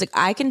you and she's like,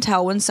 I can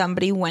tell when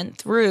somebody went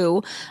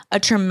through a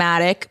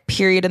traumatic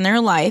period in their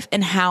life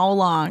and how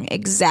long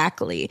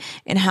exactly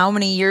and how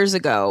many years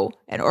ago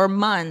or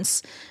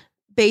months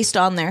based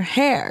on their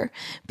hair.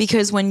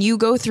 Because when you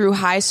go through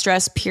high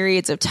stress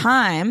periods of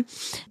time,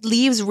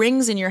 leaves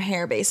rings in your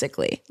hair,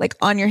 basically, like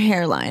on your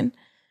hairline,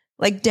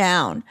 like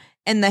down.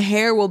 And the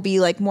hair will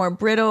be like more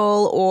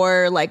brittle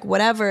or like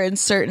whatever in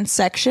certain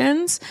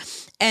sections.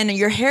 And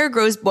your hair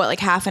grows like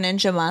half an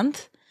inch a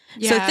month. So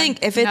Yeah, think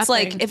if it's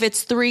nothing. like, if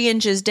it's 3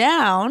 inches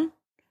down,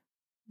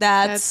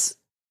 that's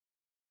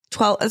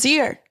 12, that's a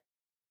year,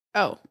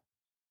 Oh,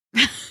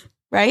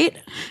 right?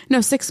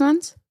 no, 6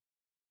 months?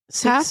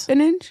 Half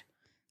an inch?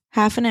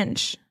 Half an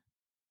inch.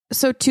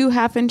 So 2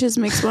 half inches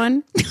makes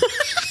one?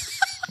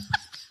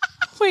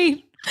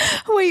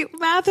 Wait,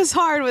 math is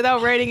hard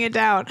without writing it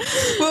down.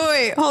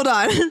 Wait, hold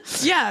on.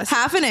 Yes.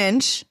 Half an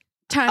inch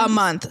Times. a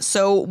month.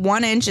 So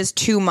 1 inch is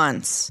 2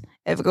 months.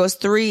 If it goes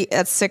 3,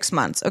 that's 6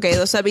 months. Okay,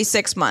 so that'd be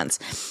 6 months.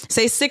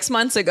 Say 6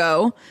 months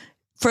ago,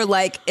 for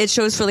like, it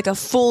shows for like a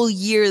full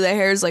year the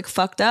hair's like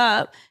fucked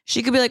up.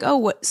 She could be like, oh,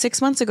 what,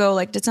 6 months ago,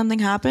 like, did something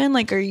happen?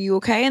 Like, are you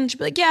okay? And she'd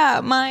be like,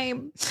 yeah, my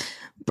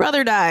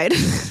brother died.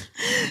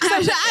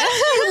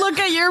 Look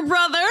at your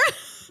brother.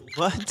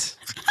 What?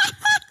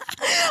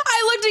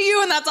 I looked at you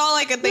and that's all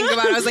I could think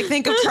about. I was like,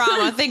 think of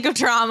trauma, think of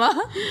trauma.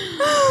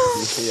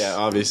 Yeah,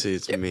 obviously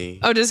it's me.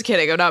 Oh, just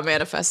kidding. I'm not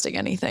manifesting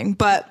anything.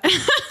 But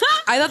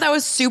I thought that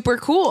was super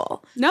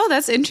cool. No,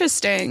 that's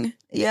interesting.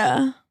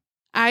 Yeah.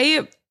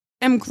 I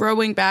am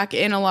growing back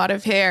in a lot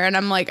of hair, and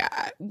I'm like,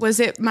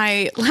 was it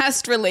my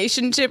last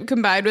relationship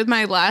combined with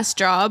my last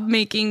job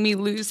making me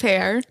lose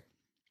hair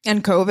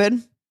And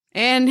COVID.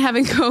 and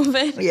having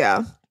COVID?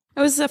 Yeah, It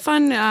was a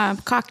fun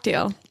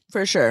cocktail.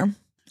 for sure.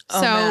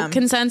 So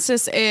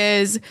consensus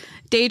is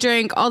day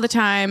drink all the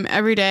time,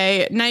 every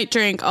day, night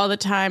drink all the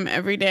time,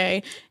 every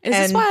day. Is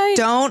this And why?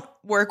 don't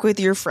work with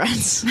your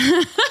friends.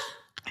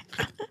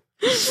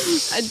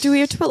 Do we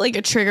have to put like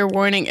a trigger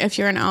warning? If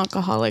you're an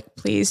alcoholic,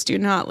 please do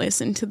not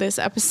listen to this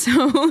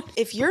episode.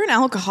 If you're an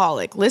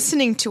alcoholic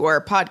listening to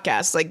our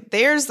podcast, like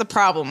there's the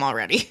problem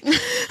already.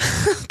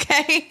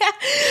 Okay.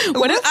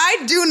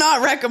 I do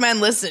not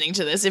recommend listening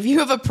to this if you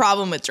have a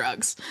problem with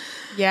drugs.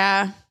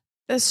 Yeah,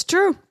 that's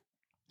true.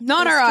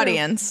 Not That's our true.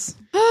 audience.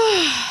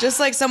 Just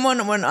like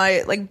someone when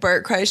I like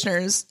Bert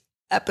Kreischer's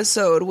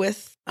episode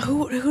with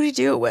who did he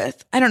do it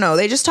with? I don't know.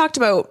 They just talked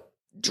about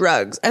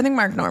drugs. I think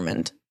Mark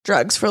Normand,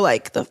 drugs for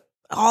like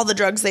all the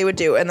drugs they would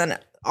do. And then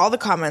all the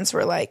comments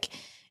were like,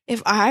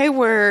 if I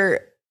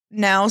were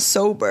now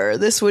sober,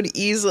 this would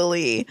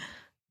easily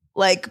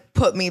like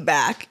put me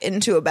back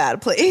into a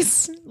bad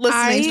place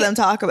listening to them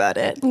talk about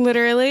it.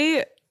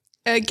 Literally,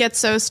 I get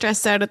so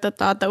stressed out at the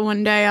thought that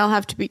one day I'll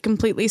have to be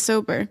completely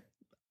sober.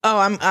 Oh,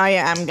 I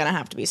am going to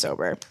have to be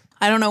sober.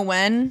 I don't know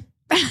when,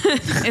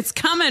 It's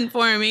coming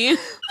for me.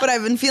 but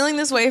I've been feeling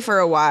this way for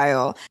a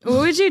while. What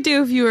would you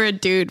do if you were a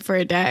dude for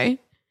a day?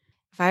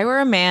 If I were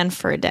a man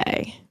for a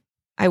day,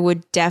 I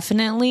would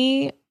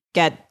definitely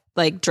get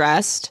like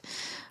dressed,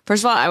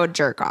 first of all, I would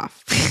jerk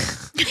off.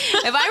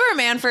 If I were a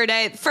man for a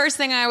day, first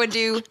thing I would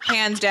do,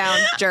 hands down,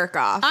 jerk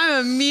off.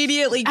 I'm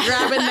immediately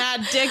grabbing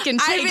that dick and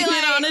I'd be taking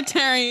it like- on a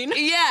train.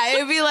 Yeah,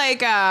 it'd be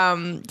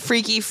like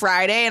Freaky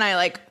Friday, and I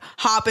like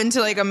hop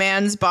into like a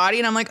man's body,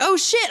 and I'm like, oh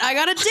shit, I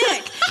got a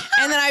dick.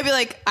 And then I'd be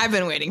like, I've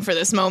been waiting for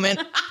this moment.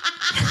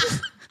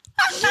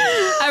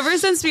 Ever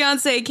since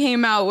Beyonce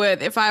came out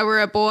with If I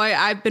Were a Boy,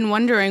 I've been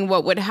wondering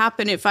what would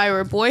happen if I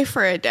were a boy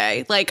for a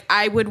day. Like,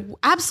 I would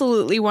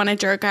absolutely want to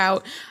jerk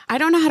out. I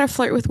don't know how to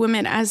flirt with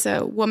women as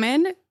a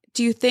woman.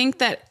 Do you think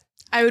that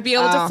I would be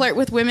able to flirt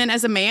with women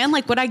as a man?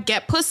 Like, would I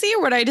get pussy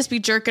or would I just be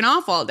jerking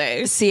off all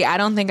day? See, I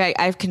don't think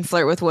I can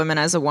flirt with women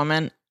as a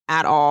woman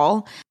at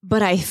all.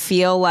 But I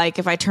feel like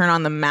if I turn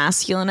on the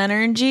masculine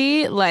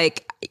energy,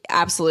 like,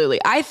 absolutely.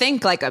 I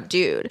think like a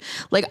dude.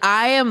 Like,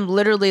 I am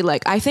literally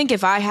like, I think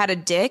if I had a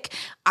dick,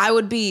 I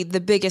would be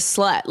the biggest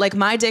slut. Like,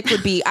 my dick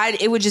would be,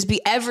 it would just be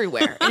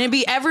everywhere. And it'd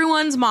be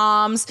everyone's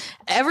mom's,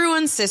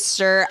 everyone's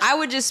sister. I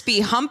would just be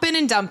humping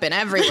and dumping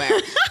everywhere.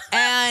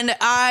 And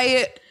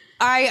I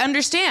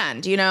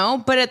understand, you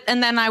know, but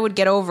and then I would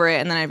get over it,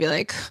 and then I'd be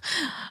like,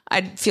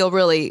 I'd feel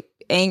really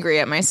angry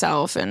at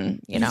myself,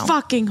 and you know,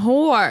 Fucking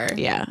whore.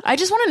 yeah. I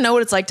just want to know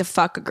what it's like to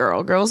fuck a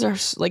girl. Girls are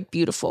like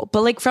beautiful,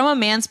 but like from a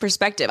man's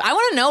perspective, I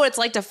want to know what it's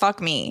like to fuck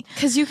me.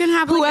 Because you can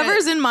have like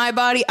Whoever's in my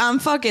body, I'm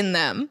fucking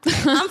them.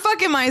 I'm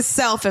fucking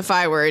myself if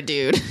I were a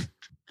dude.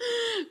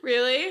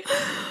 Really?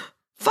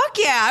 Fuck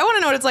yeah, I want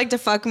to know what it's like to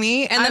fuck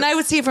me, and then I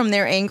would see it from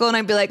their angle, and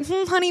I'd be like,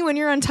 honey, when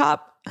you're on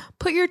top,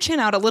 put your chin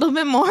out a little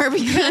bit more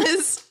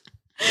because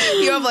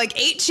you have like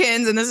 8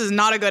 chins and this is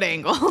not a good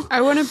angle.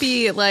 I want to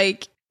be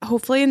like,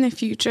 hopefully in the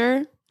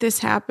future, this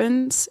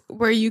happens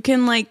where you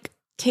can like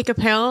take a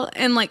pill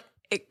and like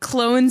it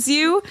clones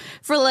you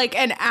for like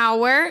an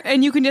hour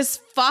and you can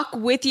just fuck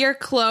with your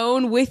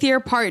clone with your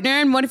partner.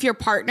 And what if your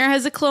partner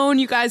has a clone?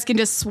 You guys can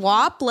just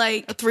swap,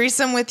 like, A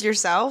threesome with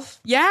yourself?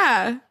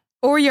 yeah,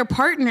 or your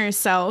partner's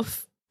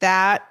self.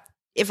 That,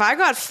 if I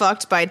got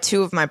fucked by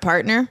 2 of my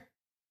partner,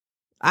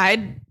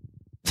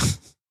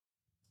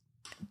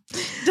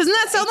 Doesn't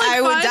that sound like I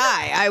fun? would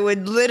die. I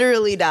would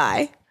literally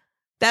die.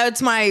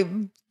 That's my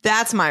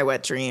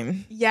wet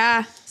dream.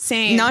 Yeah,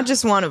 same. Not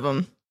just one of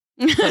them,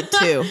 but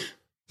 2.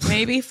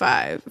 Maybe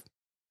 5.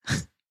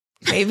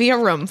 Maybe a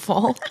room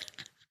full.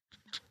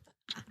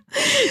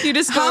 You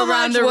just go How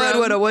around much the wood room.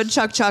 would a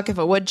woodchuck chuck if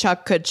a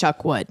woodchuck could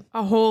chuck wood?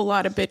 A whole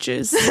lot of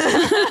bitches.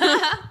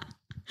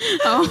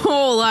 A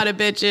whole lot of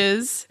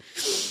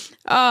bitches.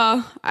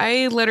 Oh,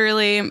 I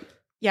literally,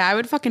 yeah, I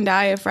would fucking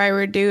die if I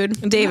were a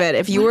dude. David,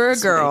 if you were a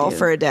That's what I girl do.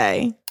 for a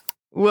day,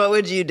 what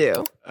would you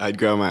do? I'd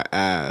grow my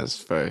ass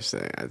first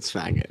thing. I'd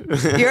smack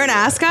it. You're an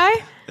ass guy?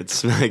 I'd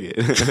smack it.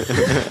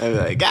 I'd be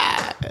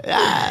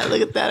like,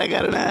 look at that. I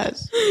got an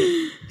ass.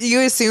 You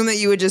assume that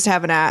you would just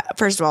have an ass.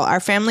 First of all, our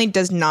family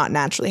does not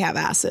naturally have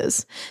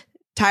asses.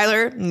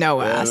 Tyler,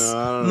 no ass. no,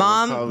 I don't know.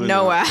 Mom, Probably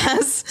no not.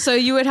 ass. So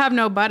you would have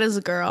no butt as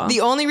a girl.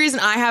 The only reason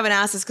I have an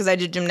ass is because I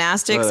did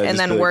gymnastics What, I and just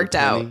then put, like, a worked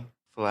out. penny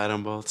flat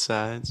on both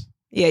sides.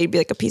 Yeah, you'd be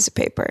like a piece of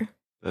paper.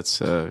 That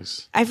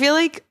sucks. I feel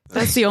like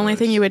That's the only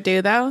thing you would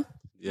do, though?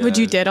 Yeah. Would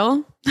you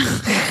diddle?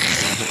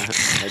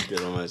 I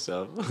did on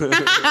myself.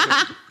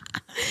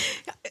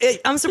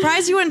 I'm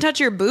surprised you wouldn't touch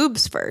your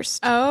boobs first.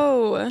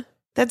 Oh.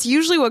 That's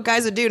usually what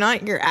guys would do,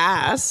 not your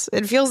ass.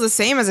 It feels the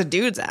same as a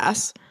dude's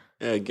ass.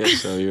 Yeah, I guess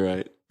so. You're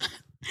right.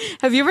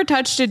 Have you ever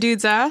touched a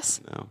dude's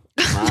ass? No.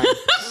 Mine.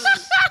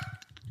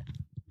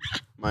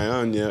 My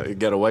own, yeah. You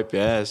gotta wipe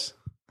your ass.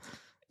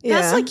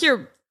 That's like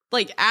your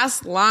like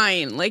ass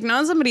line, like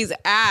not somebody's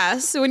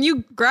ass. So when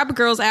you grab a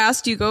girl's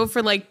ass, do you go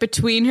for like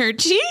between her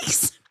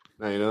cheeks?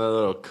 Now, you know that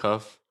little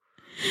cuff?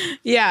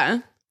 Yeah.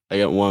 I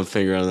got one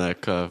finger on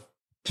that cuff.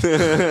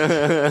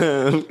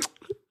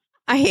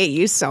 I hate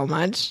you so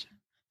much.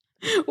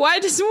 Why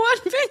just one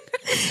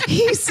finger?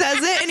 He says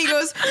it and he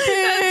goes,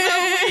 That's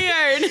so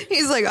weird.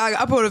 he's like,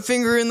 I put a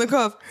finger in the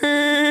cuff.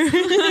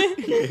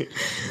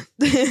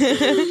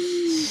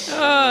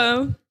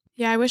 Oh.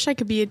 Yeah, I wish I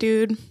could be a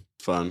dude.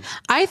 Fun.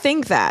 I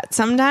think that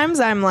sometimes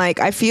I'm like,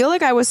 I feel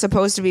like I was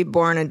supposed to be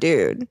born a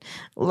dude.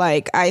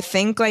 Like, I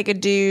think like a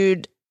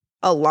dude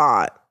a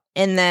lot.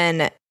 And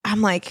then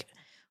I'm like,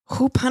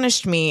 who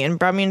punished me and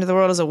brought me into the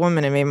world as a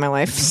woman and made my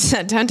life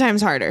 10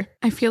 times harder?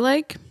 I feel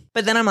like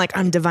But then I'm like,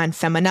 I'm divine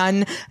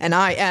feminine and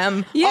I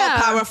am all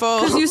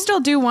powerful. because you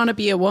still do want to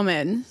be a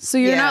woman, so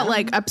you're Yeah. not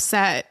like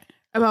upset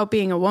about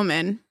being a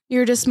woman.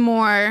 You're just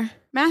more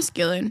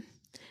masculine,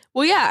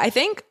 Well, yeah, I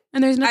think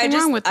and there's nothing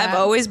wrong with that. I've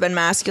always been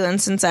masculine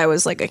since I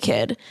was like a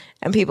kid,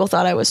 and people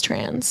thought I was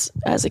trans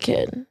as a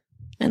kid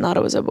and thought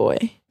I was a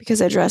boy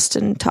because I dressed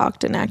and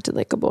talked and acted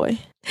like a boy.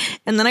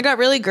 And then I got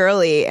really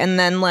girly, and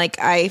then like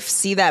I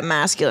see that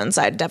masculine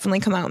side definitely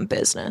come out in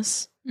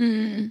business.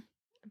 Mm.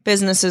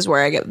 Business is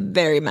where I get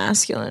very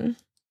masculine.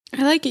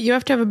 I like it. You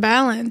have to have a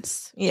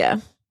balance, Yeah.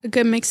 a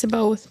good mix of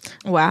both.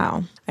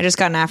 Wow. I just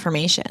got an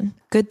affirmation.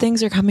 Good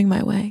things are coming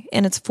my way,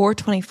 and it's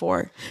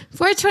 424.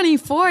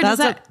 424. Does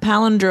That's that? a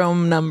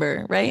palindrome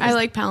number, right? I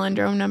like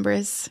palindrome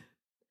numbers.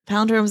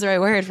 Palindrome's the right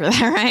word for that,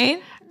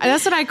 right?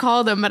 That's what I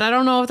call them, but I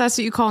don't know if that's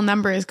what you call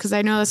numbers because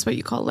I know that's what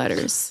you call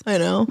letters. I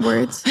know.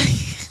 Words.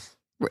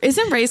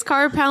 Isn't race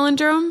car a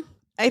palindrome?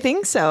 I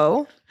think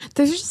so.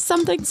 There's just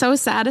something so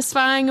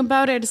satisfying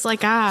about it. It's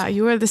like,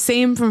 you are the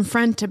same from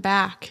front to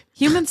back.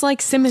 Humans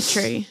like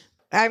symmetry.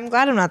 I'm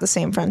glad I'm not the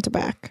same front to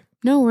back.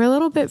 No, we're a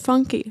little bit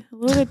funky, a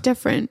little bit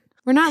different.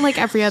 We're not like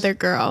every other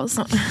girls.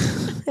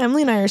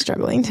 Emily and I are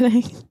struggling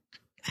today.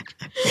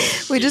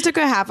 We just took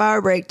a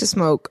half-hour break to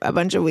smoke a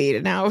bunch of weed,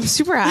 and now I'm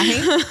super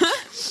high.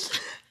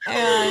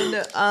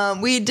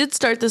 And we did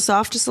start this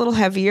off just a little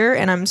heavier,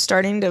 and I'm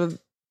starting to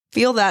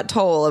feel that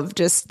toll of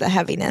just the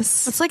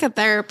heaviness. It's like a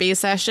therapy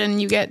session.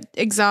 You get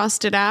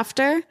exhausted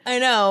after. I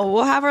know.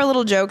 We'll have our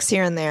little jokes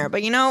here and there,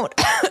 but there's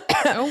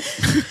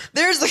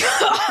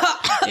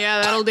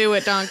Yeah, that'll do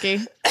it, donkey.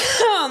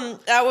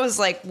 that was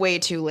like way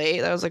too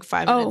late. That was like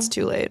 5 minutes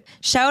too late.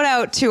 Shout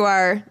out to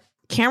our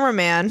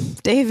cameraman,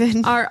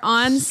 David. Our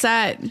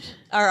on-set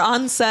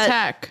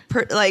tech.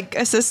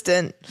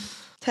 Assistant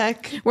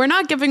tech. We're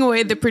not giving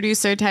away the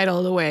producer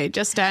title away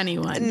just to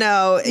anyone.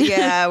 No,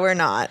 yeah, we're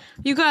not.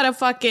 You gotta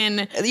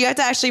fucking You have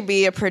to actually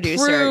be a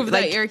producer. prove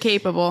that you're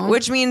capable.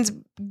 Which means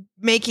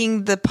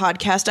making the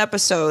podcast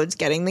episodes,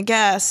 getting the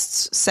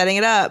guests, setting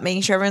it up,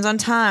 making sure everyone's on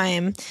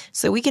time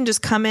so we can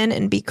just come in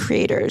and be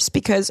creators,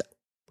 because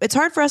it's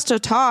hard for us to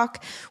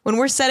talk when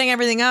we're setting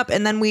everything up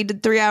and then we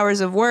did 3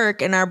 hours of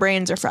work and our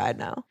brains are fried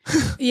now.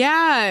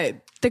 Yeah,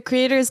 the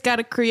creators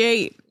gotta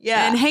create.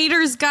 Yeah. And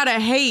haters gotta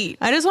hate.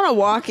 I just want to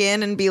walk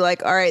in and be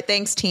like, all right,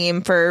 thanks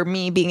team for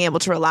me being able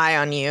to rely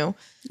on you.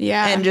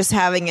 Yeah. And just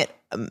having it,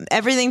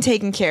 everything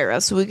taken care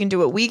of so we can do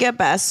what we get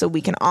best so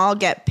we can all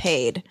get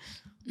paid.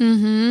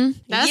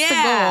 That's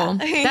Yeah.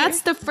 the goal.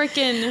 That's the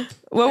freaking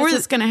was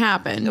what's gonna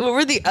happen. What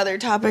were the other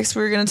topics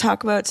we were going to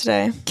talk about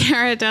today?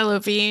 Cara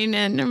Delevingne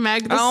and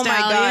Meg the Oh my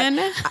Stallion.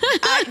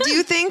 God. Do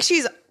you think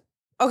she's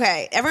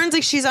okay? Everyone's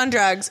like, she's on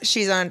drugs.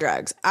 She's on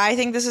drugs. I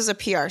think this is a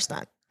PR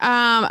stunt.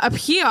 A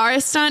PR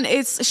stunt.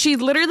 She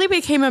literally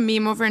became a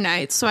meme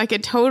overnight, so I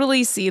could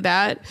totally see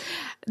that.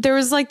 There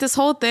was like this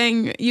whole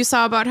thing you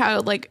saw about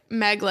how like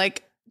Meg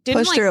like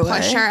didn't Pushed her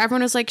push away. her.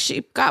 Everyone was like,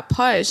 she got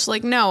pushed.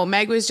 Like, no,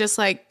 Meg was just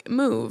like,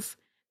 move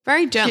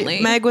very gently.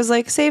 Meg was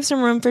like, save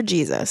some room for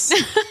Jesus.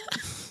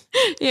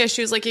 Yeah,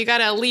 she was like, you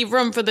gotta leave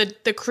room for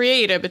the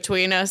creator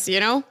between us, you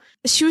know?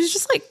 She was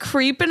just like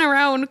creeping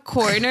around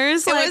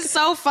corners. It like, was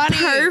so funny.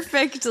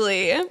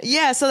 Perfectly.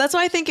 Yeah, so that's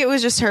why I think it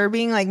was just her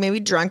being like maybe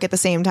drunk at the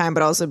same time,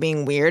 but also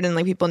being weird, and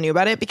like people knew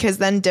about it, because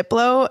then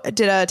Diplo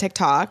did a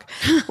TikTok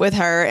with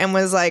her and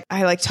was like,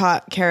 I like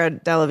taught Cara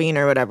Delevingne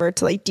or whatever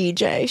to like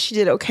DJ. She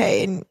did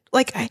okay, and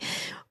like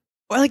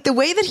the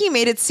way that he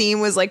made it seem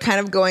was like kind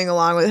of going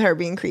along with her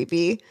being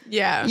creepy.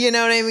 Yeah. You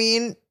know what I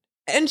mean?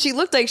 And she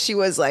looked like she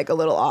was like a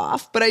little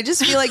off, but I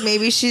just feel like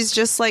maybe she's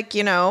just like,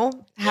 you know,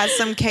 has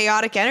some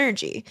chaotic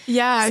energy.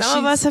 Yeah. Some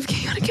of us have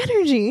chaotic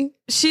energy.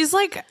 She's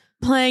like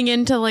playing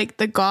into like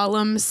the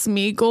Gollum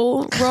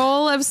Smeagol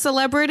role of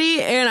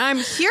celebrity, and I'm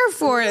here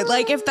for it.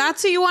 Like, if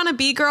that's who you want to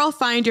be, girl,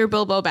 find your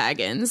Bilbo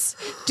Baggins.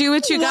 Do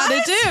what you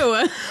gotta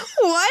do.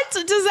 What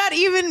does that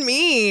even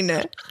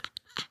mean?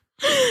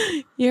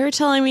 You're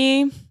telling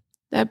me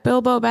that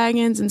Bilbo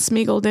Baggins and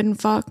Smeagol didn't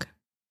fuck?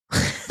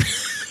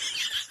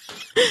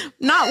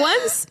 Not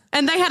once?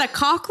 And they had a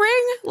cock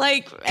ring?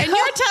 Like, and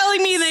you're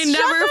telling me they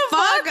never Shut the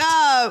fucked? fuck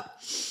up.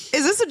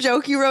 Is this a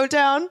joke you wrote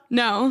down?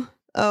 No.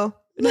 Oh.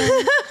 Is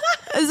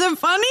it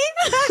funny?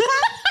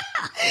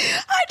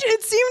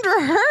 It seemed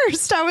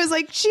rehearsed. I was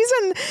like,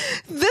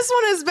 this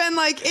one has been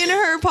like in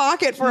her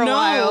pocket for a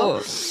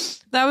while.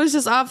 That was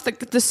just off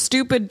the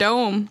stupid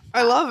dome.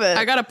 I love it.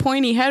 I got a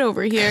pointy head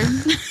over here.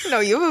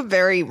 No, you have a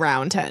very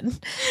round head.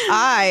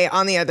 I,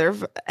 on the other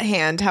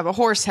hand, have a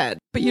horse head.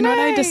 But you know what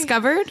I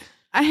discovered?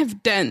 I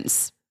have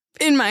dents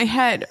in my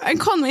head. I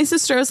called my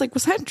sister. I was like,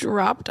 was that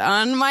dropped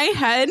on my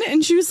head?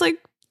 And she was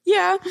like,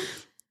 yeah.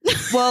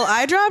 Well,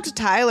 I dropped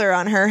Tyler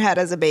on her head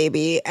as a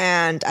baby,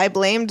 and I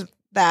blamed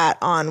that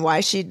on why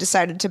she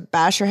decided to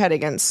bash her head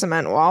against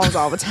cement walls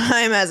all the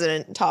time as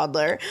a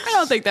toddler. I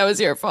don't think that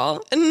was your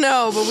fault.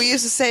 No, but we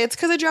used to say it's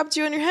because I dropped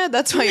you on your head.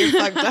 That's why you're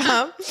fucked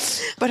up.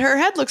 But her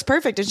head looks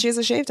perfect, and she has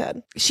a shaved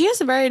head. She has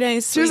a very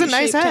nice. She has a sweet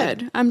nice shaped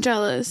head. I'm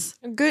jealous.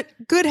 Good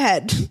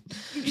head.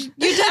 You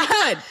did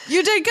good.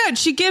 You did good.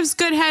 She gives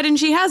good head, and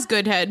she has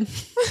good head.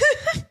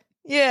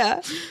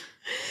 Yeah.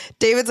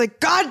 David's like,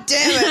 God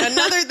damn it!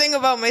 Another thing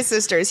about my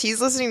sisters.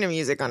 He's listening to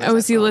music on his Oh,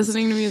 is he headphones.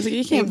 listening to music?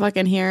 He can't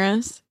fucking hear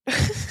us.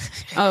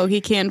 Oh,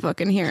 he can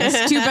fucking hear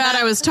us. Too bad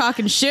I was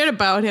talking shit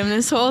about him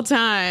this whole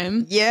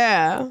time.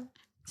 Yeah.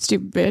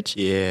 Stupid bitch.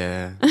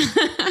 Yeah.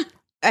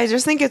 I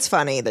just think it's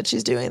funny that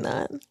she's doing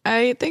that.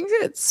 I think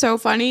it's so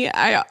funny.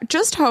 I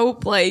just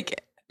hope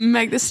like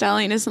Meg the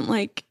Stallion isn't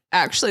like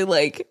actually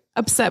like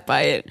upset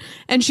by it,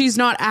 and she's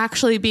not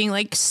actually being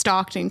like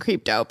stalked and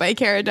creeped out by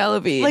Cara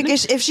Delevingne. Like,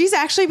 if she's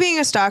actually being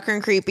a stalker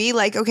and creepy,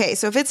 like, okay,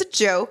 so if it's a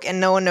joke and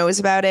no one knows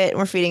about it and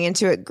we're feeding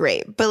into it,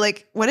 great. But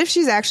like, what if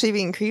she's actually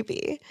being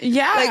creepy?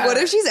 yeah, Like, what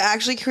if she's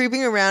actually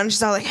creeping around and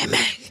she's all like, hey,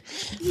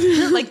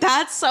 Meg. Like,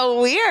 that's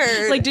so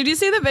weird. Like, did you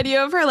see the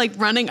video of her like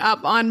running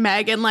up on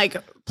Meg and like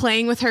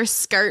playing with her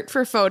skirt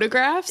for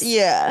photographs.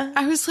 Yeah,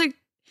 I was like,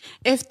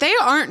 if they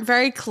aren't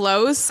very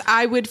close,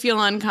 I would feel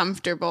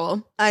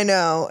uncomfortable. I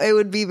know. It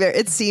would be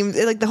it seemed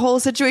like the whole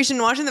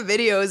situation watching the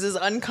videos is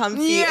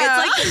uncomfy. Yeah.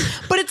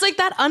 It's like, but it's like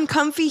that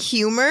uncomfy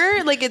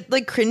humor,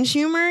 like cringe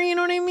humor, you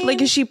know what I mean?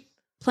 Like, is she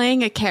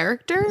playing a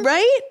character?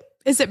 right?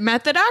 Is it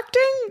method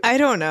acting? I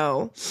don't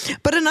know.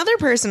 But another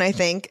person, I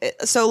think,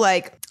 so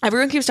like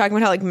everyone keeps talking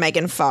about how like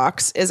Megan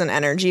Fox is an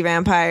energy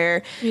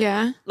vampire.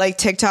 Yeah. Like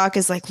TikTok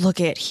is like,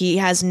 look at, he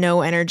has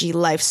no energy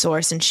life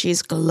source and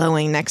she's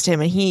glowing next to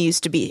him. And he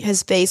used to be,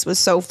 his face was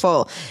so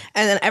full.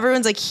 And then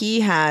everyone's like,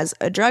 he has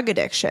a drug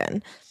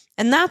addiction.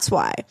 And that's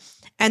why.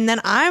 And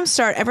then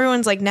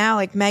everyone's like, now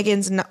like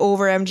Megan's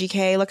over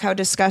MGK. Look how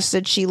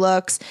disgusted she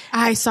looks.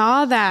 I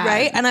saw that.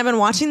 Right. And I've been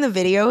watching the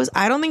videos.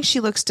 I don't think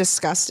she looks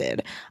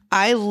disgusted.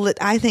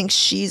 I think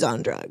she's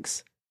on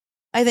drugs.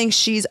 I think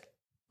she's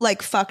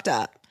like fucked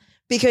up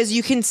because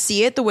you can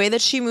see it the way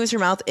that she moves her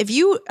mouth. If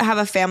you have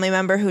a family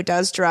member who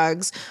does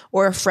drugs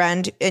or a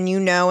friend and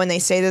you know, and they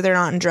say that they're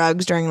not on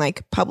drugs during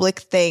like public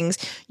things,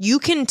 you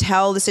can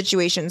tell the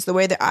situations, the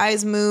way their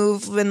eyes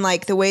move and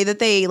like the way that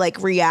they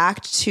like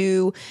react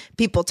to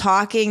people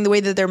talking, the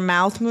way that their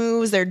mouth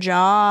moves, their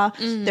jaw,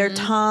 their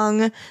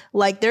tongue.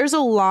 Like there's a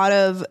lot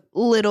of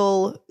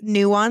little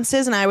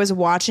nuances. And I was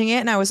watching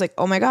it and I was like,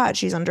 oh my God,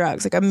 she's on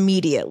drugs. Like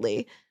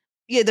immediately.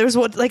 Yeah, there's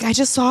what, like I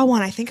just saw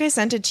one. I think I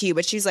sent it to you,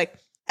 but she's like,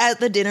 at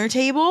the dinner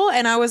table,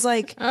 and I was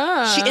like,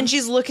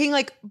 she's looking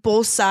like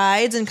both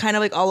sides and kind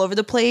of like all over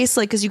the place,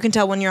 like because you can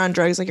tell when you're on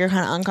drugs, like you're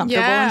kind of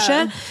uncomfortable and shit.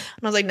 And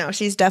I was like, no,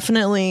 she's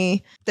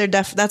definitely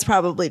that's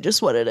probably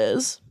just what it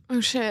is.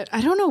 Oh shit.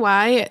 I don't know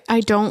why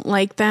I don't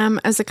like them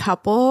as a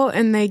couple,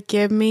 and they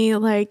give me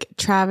like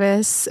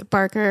Travis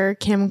Barker,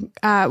 Kourtney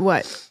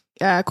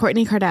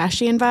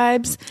Kardashian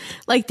vibes,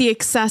 like the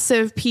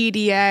excessive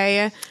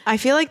PDA. I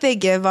feel like they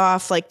give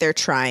off like they're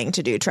trying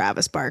to do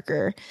Travis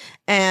Barker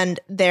and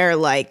they're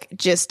like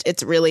just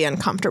it's really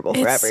uncomfortable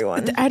for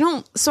everyone.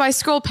 So I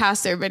scroll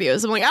past their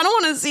videos. I'm like, I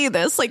don't want to see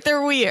this. Like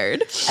they're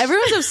weird.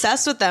 Everyone's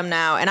obsessed with them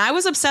now. And I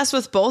was obsessed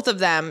with both of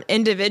them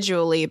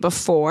individually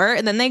before.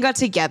 And then they got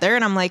together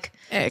and I'm like,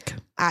 ick.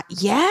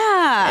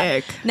 Yeah.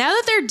 Ick. Now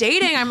that they're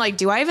dating, I'm like,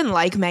 do I even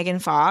like Megan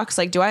Fox?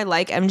 Like, do I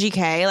like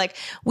MGK? Like,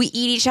 we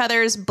eat each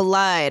other's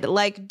blood.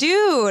 Like,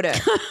 dude,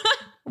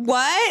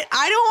 what?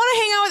 I don't want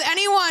to hang out with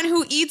anyone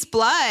who eats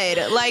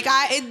blood. Like,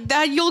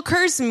 that you'll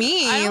curse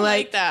me. I don't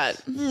like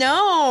that.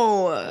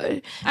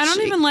 No. I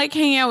don't even like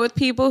hanging out with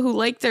people who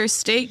like their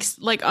steaks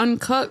like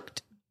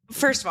uncooked.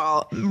 First of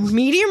all,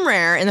 medium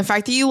rare, and the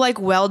fact that you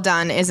like well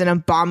done is an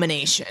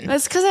abomination.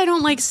 That's because I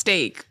don't like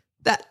steak.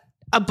 That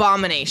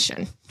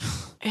abomination.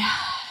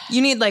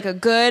 You need like a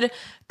good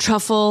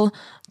truffle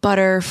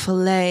butter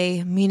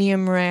filet,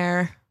 medium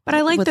rare. But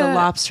I like with a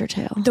lobster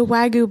tail. The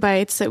Wagyu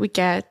bites that we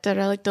get that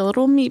are like the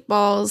little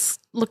meatballs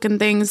looking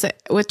things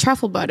with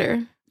truffle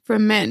butter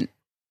from Mint.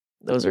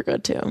 Those are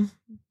good too.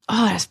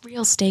 Oh, that's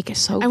real steak is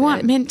so good. I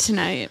want Mint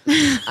tonight.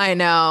 I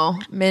know.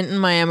 Mint in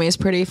Miami is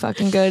pretty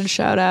fucking good.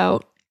 Shout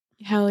out.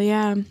 Hell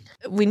yeah.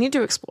 We need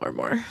to explore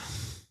more.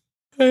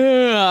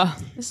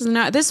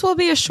 This will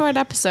be a short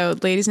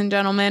episode, ladies and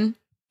gentlemen.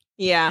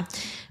 Yeah.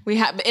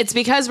 It's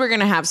because we're going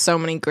to have so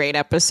many great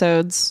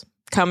episodes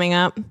coming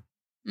up.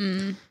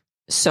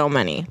 So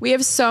many. We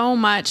have so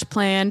much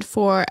planned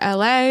for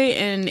LA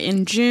and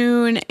in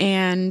June,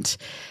 and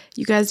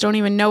you guys don't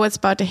even know what's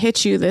about to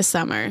hit you this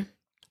summer.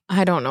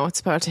 I don't know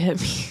what's about to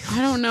hit me.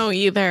 I don't know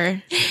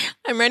either.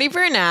 I'm ready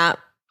for a nap.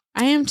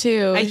 I am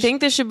too. I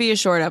think this should be a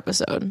short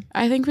episode.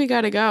 I think we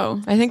gotta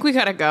go. I think we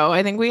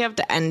have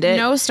to end it.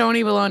 No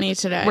Stony Baloney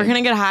today. We're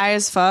gonna get high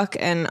as fuck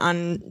and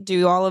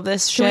undo all of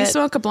this shit. Should we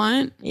smoke a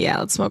blunt? Yeah,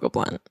 let's smoke a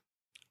blunt.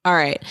 All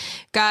right,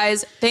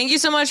 guys, thank you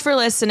so much for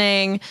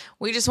listening.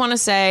 We just want to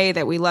say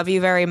that we love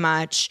you very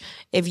much.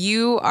 If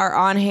you are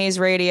on Hayes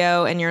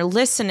Radio and you're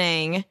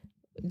listening,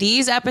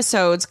 these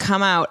episodes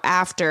come out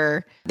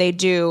after they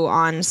do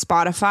on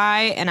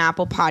Spotify and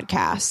Apple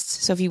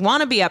Podcasts. So if you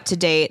want to be up to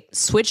date,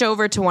 switch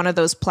over to one of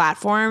those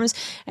platforms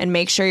and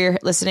make sure you're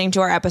listening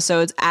to our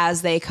episodes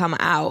as they come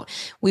out.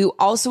 We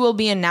also will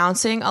be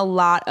announcing a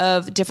lot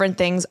of different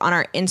things on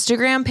our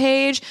Instagram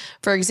page.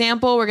 For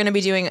example, we're going to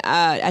be doing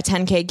a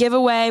 10K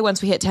giveaway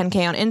once we hit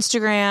 10K on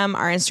Instagram.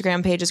 Our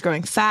Instagram page is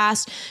growing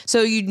fast.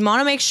 So you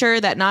want to make sure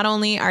that not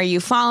only are you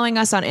following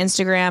us on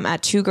Instagram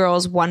at 2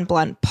 Girls 1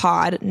 Blunt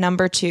Pod,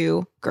 number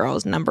 2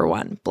 Girls number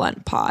 1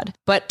 Blunt Pod,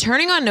 but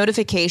turning on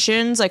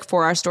notifications like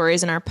for our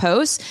stories and our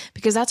posts,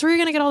 because that's where you're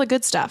going to get all the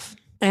good stuff.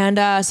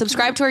 And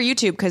subscribe to our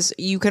YouTube, because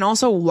you can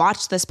also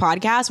watch this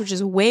podcast, which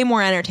is way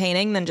more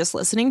entertaining than just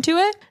listening to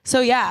it. So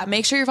yeah,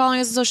 make sure you're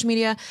following us on social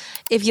media.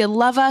 If you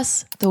love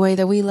us the way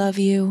that we love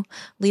you,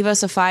 leave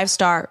us a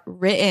 5-star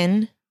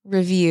written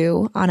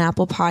review on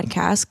Apple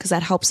Podcasts, because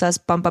that helps us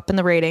bump up in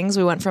the ratings.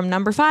 We went from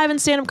number 5 in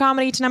stand-up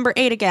comedy to number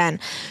 8 again.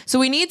 So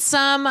we need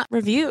some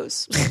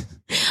reviews.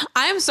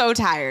 I'm so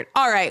tired.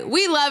 All right.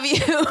 We love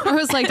you. I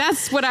was like,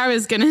 that's what I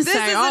was going to say.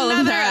 This is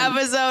another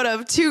episode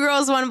of 2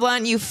 Girls 1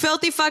 Blunt. You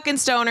filthy fucking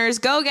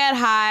stoners. Go get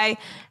high.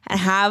 and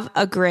have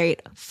a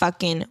great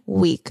fucking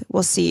week.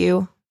 We'll see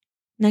you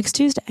next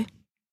Tuesday.